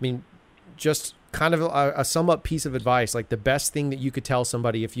matter. I mean, just kind of a sum up piece of advice, like the best thing that you could tell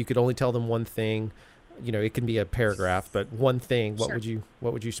somebody if you could only tell them one thing, it can be a paragraph, but one thing, what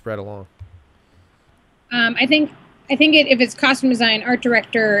would you spread along? I think if it's costume design, art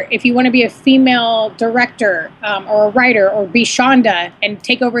director, if you want to be a female director or a writer or be Shonda and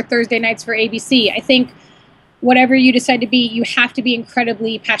take over Thursday nights for ABC, I think whatever you decide to be, you have to be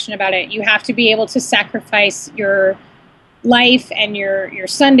incredibly passionate about it. You have to be able to sacrifice your life and your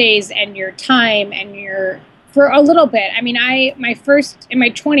Sundays and your time and for a little bit. I mean, in my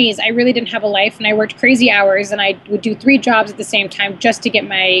 20s, I really didn't have a life, and I worked crazy hours, and I would do 3 jobs at the same time just to get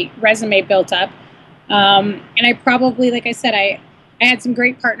my resume built up. And I probably, like I said, I had some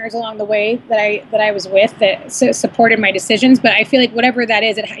great partners along the way that I was with that supported my decisions. But I feel like whatever that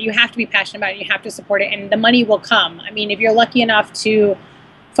is, you have to be passionate about it. You have to support it, and the money will come. I mean, if you're lucky enough to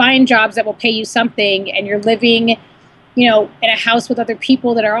find jobs that will pay you something, and you're living, in a house with other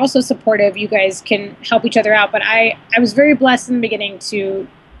people that are also supportive, you guys can help each other out. But I was very blessed in the beginning to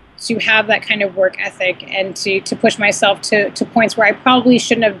have that kind of work ethic and to push myself to points where I probably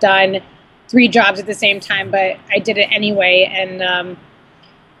shouldn't have done 3 jobs at the same time, but I did it anyway. And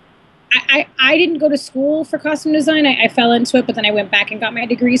I didn't go to school for costume design. I fell into it, but then I went back and got my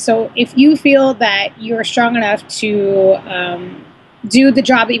degree. So if you feel that you're strong enough to do the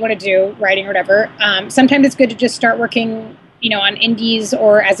job that you want to do, writing or whatever, sometimes it's good to just start working, on indies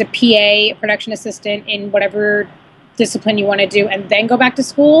or as a PA, production assistant in whatever discipline you want to do, and then go back to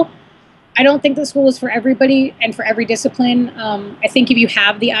school. I don't think the school is for everybody and for every discipline. I think if you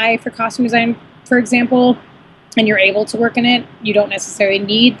have the eye for costume design, for example, and you're able to work in it, you don't necessarily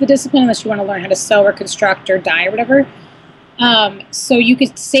need the discipline unless you want to learn how to sew or construct or dye or whatever. So you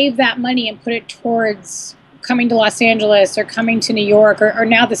could save that money and put it towards coming to Los Angeles or coming to New York or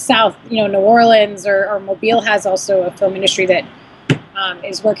now the South, New Orleans or Mobile has also a film industry that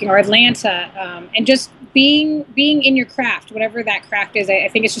is working, or Atlanta, and just being in your craft, whatever that craft is. I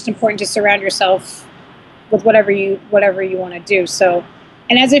think it's just important to surround yourself with whatever you want to do. So,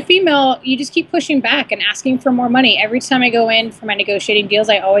 and as a female, you just keep pushing back and asking for more money. Every time I go in for my negotiating deals,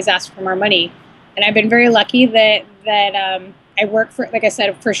 I always ask for more money. And I've been very lucky that I work for, like I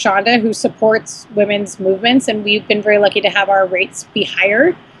said, for Shonda, who supports women's movements, and we've been very lucky to have our rates be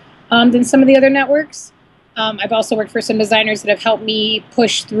higher than some of the other networks. I've also worked for some designers that have helped me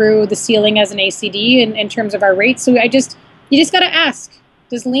push through the ceiling as an ACD in terms of our rates. So you just got to ask.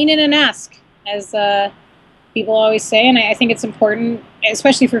 Just lean in and ask, as people always say. And I think it's important,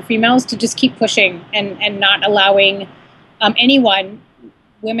 especially for females, to just keep pushing and not allowing anyone,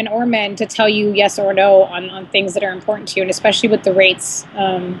 women or men, to tell you yes or no on things that are important to you. And especially with the rates,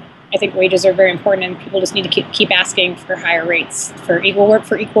 I think wages are very important, and people just need to keep asking for higher rates for equal work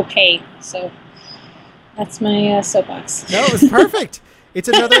for equal pay. So that's my soapbox. No, it's perfect. It's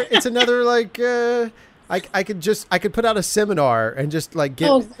another like I could put out a seminar and just like get.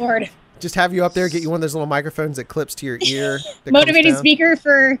 Oh Lord. Just have you up there, get you one of those little microphones that clips to your ear. Motivating speaker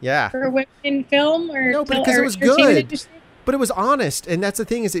for women in film, or no, because it was good. But it was honest, and that's the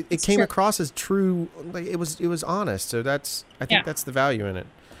thing, is it came across as true. Like it was honest. So I think that's the value in it.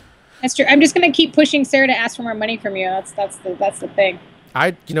 That's true. I'm just gonna keep pushing Sarah to ask for more money from you. That's the thing.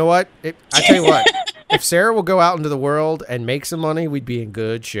 You know what? I tell you what. If Sarah will go out into the world and make some money, we'd be in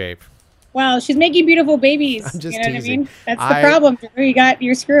good shape. Well, she's making beautiful babies. I'm just you know teasing. What I mean? That's the problem.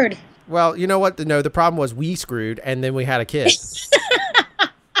 You're screwed. Well, you know what? No, the problem was we screwed, and then we had a kid.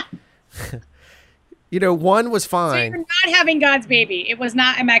 One was fine. So you're not having God's baby. It was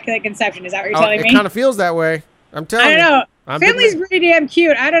not immaculate conception. Is that what you're telling me? It kind of feels that way. I'm telling you. I don't know. Finley's pretty damn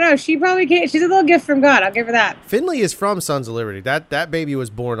cute. I don't know. She probably can't. She's a little gift from God. I'll give her that. Finley is from Sons of Liberty. That baby was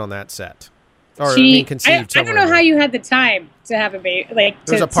born on that set. Or I conceived. don't know how you had the time to have a baby. Like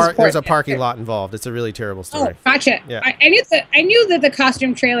there's a parking lot involved. It's a really terrible story. Oh, gotcha. Yeah. I knew that the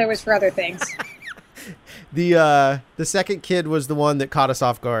costume trailer was for other things. The second kid was the one that caught us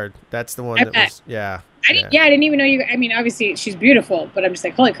off guard. That's the one that was I didn't even know you. I mean, obviously she's beautiful, but I'm just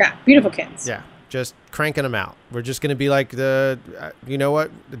like, holy crap, beautiful kids. Yeah, just cranking them out. We're just gonna be like you know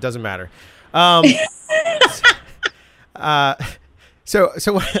what? It doesn't matter.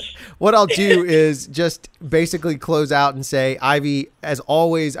 So what I'll do is just basically close out and say, Ivy, as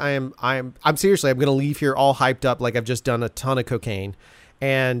always, I'm seriously, I'm going to leave here all hyped up like I've just done a ton of cocaine.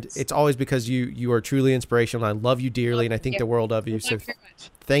 And it's always because you are truly inspirational. I love you dearly, and I think the world of you. So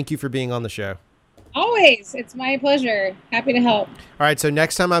thank you for being on the show. Always. It's my pleasure. Happy to help. All right. So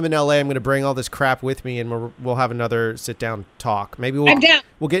next time I'm in LA, I'm going to bring all this crap with me, and we'll have another sit down talk. Maybe we'll get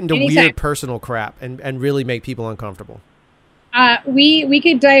into weird personal crap and really make people uncomfortable. We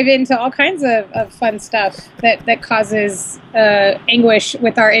could dive into all kinds of fun stuff that causes anguish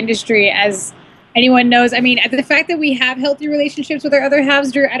with our industry, as anyone knows. I mean, the fact that we have healthy relationships with our other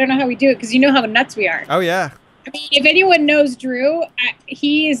halves, Drew, I don't know how we do it, because you know how nuts we are. Oh, yeah. I mean, if anyone knows Drew,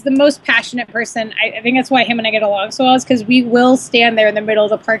 he is the most passionate person. I think that's why him and I get along so well, is because we will stand there in the middle of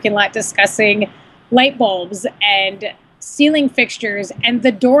the parking lot discussing light bulbs and ceiling fixtures and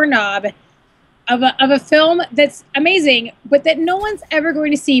the doorknob of a film that's amazing, but that no one's ever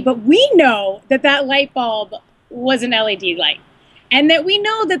going to see. But we know that light bulb was an LED light, and that we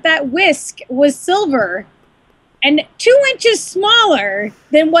know that whisk was silver and 2 inches smaller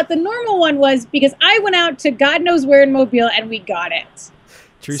than what the normal one was, because I went out to God knows where in Mobile and we got it.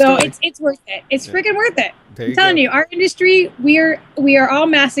 True so story. it's worth it. It's freaking worth it. I'm telling you, our industry, we are all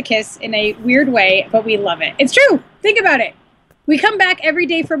masochists in a weird way, but we love it. It's true. Think about it. We come back every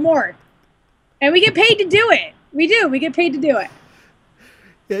day for more. And we get paid to do it. We do. We get paid to do it.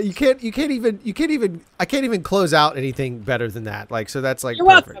 Yeah, you can't even I can't even close out anything better than that. Like, so that's like you're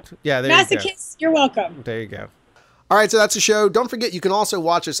perfect. Welcome. Yeah, there Masochists, you go. You're welcome. There you go. All right, so that's the show. Don't forget, you can also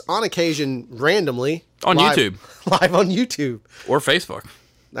watch us on occasion randomly on YouTube. Live on YouTube. Or Facebook.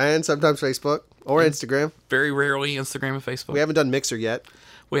 And sometimes Facebook or Instagram. Very rarely Instagram and Facebook. We haven't done Mixer yet.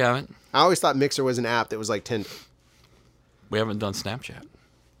 We haven't. I always thought Mixer was an app that was like Tinder. We haven't done Snapchat.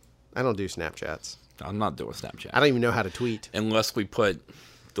 I don't do Snapchats. I'm not doing Snapchat. I don't even know how to tweet. Unless we put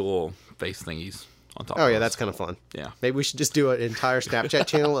the little face thingies on top of it. Yeah, that's kind of fun. Yeah. Maybe we should just do an entire Snapchat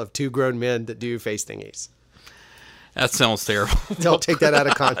channel of two grown men that do face thingies. That sounds terrible. Don't take that out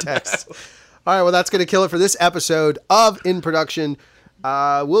of context. All right, well, that's going to kill it for this episode of In Production.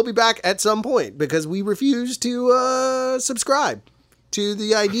 We'll be back at some point because we refuse to subscribe to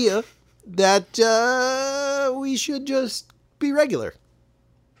the idea that we should just be regular.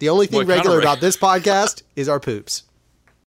 The only thing regular about this podcast is our poops.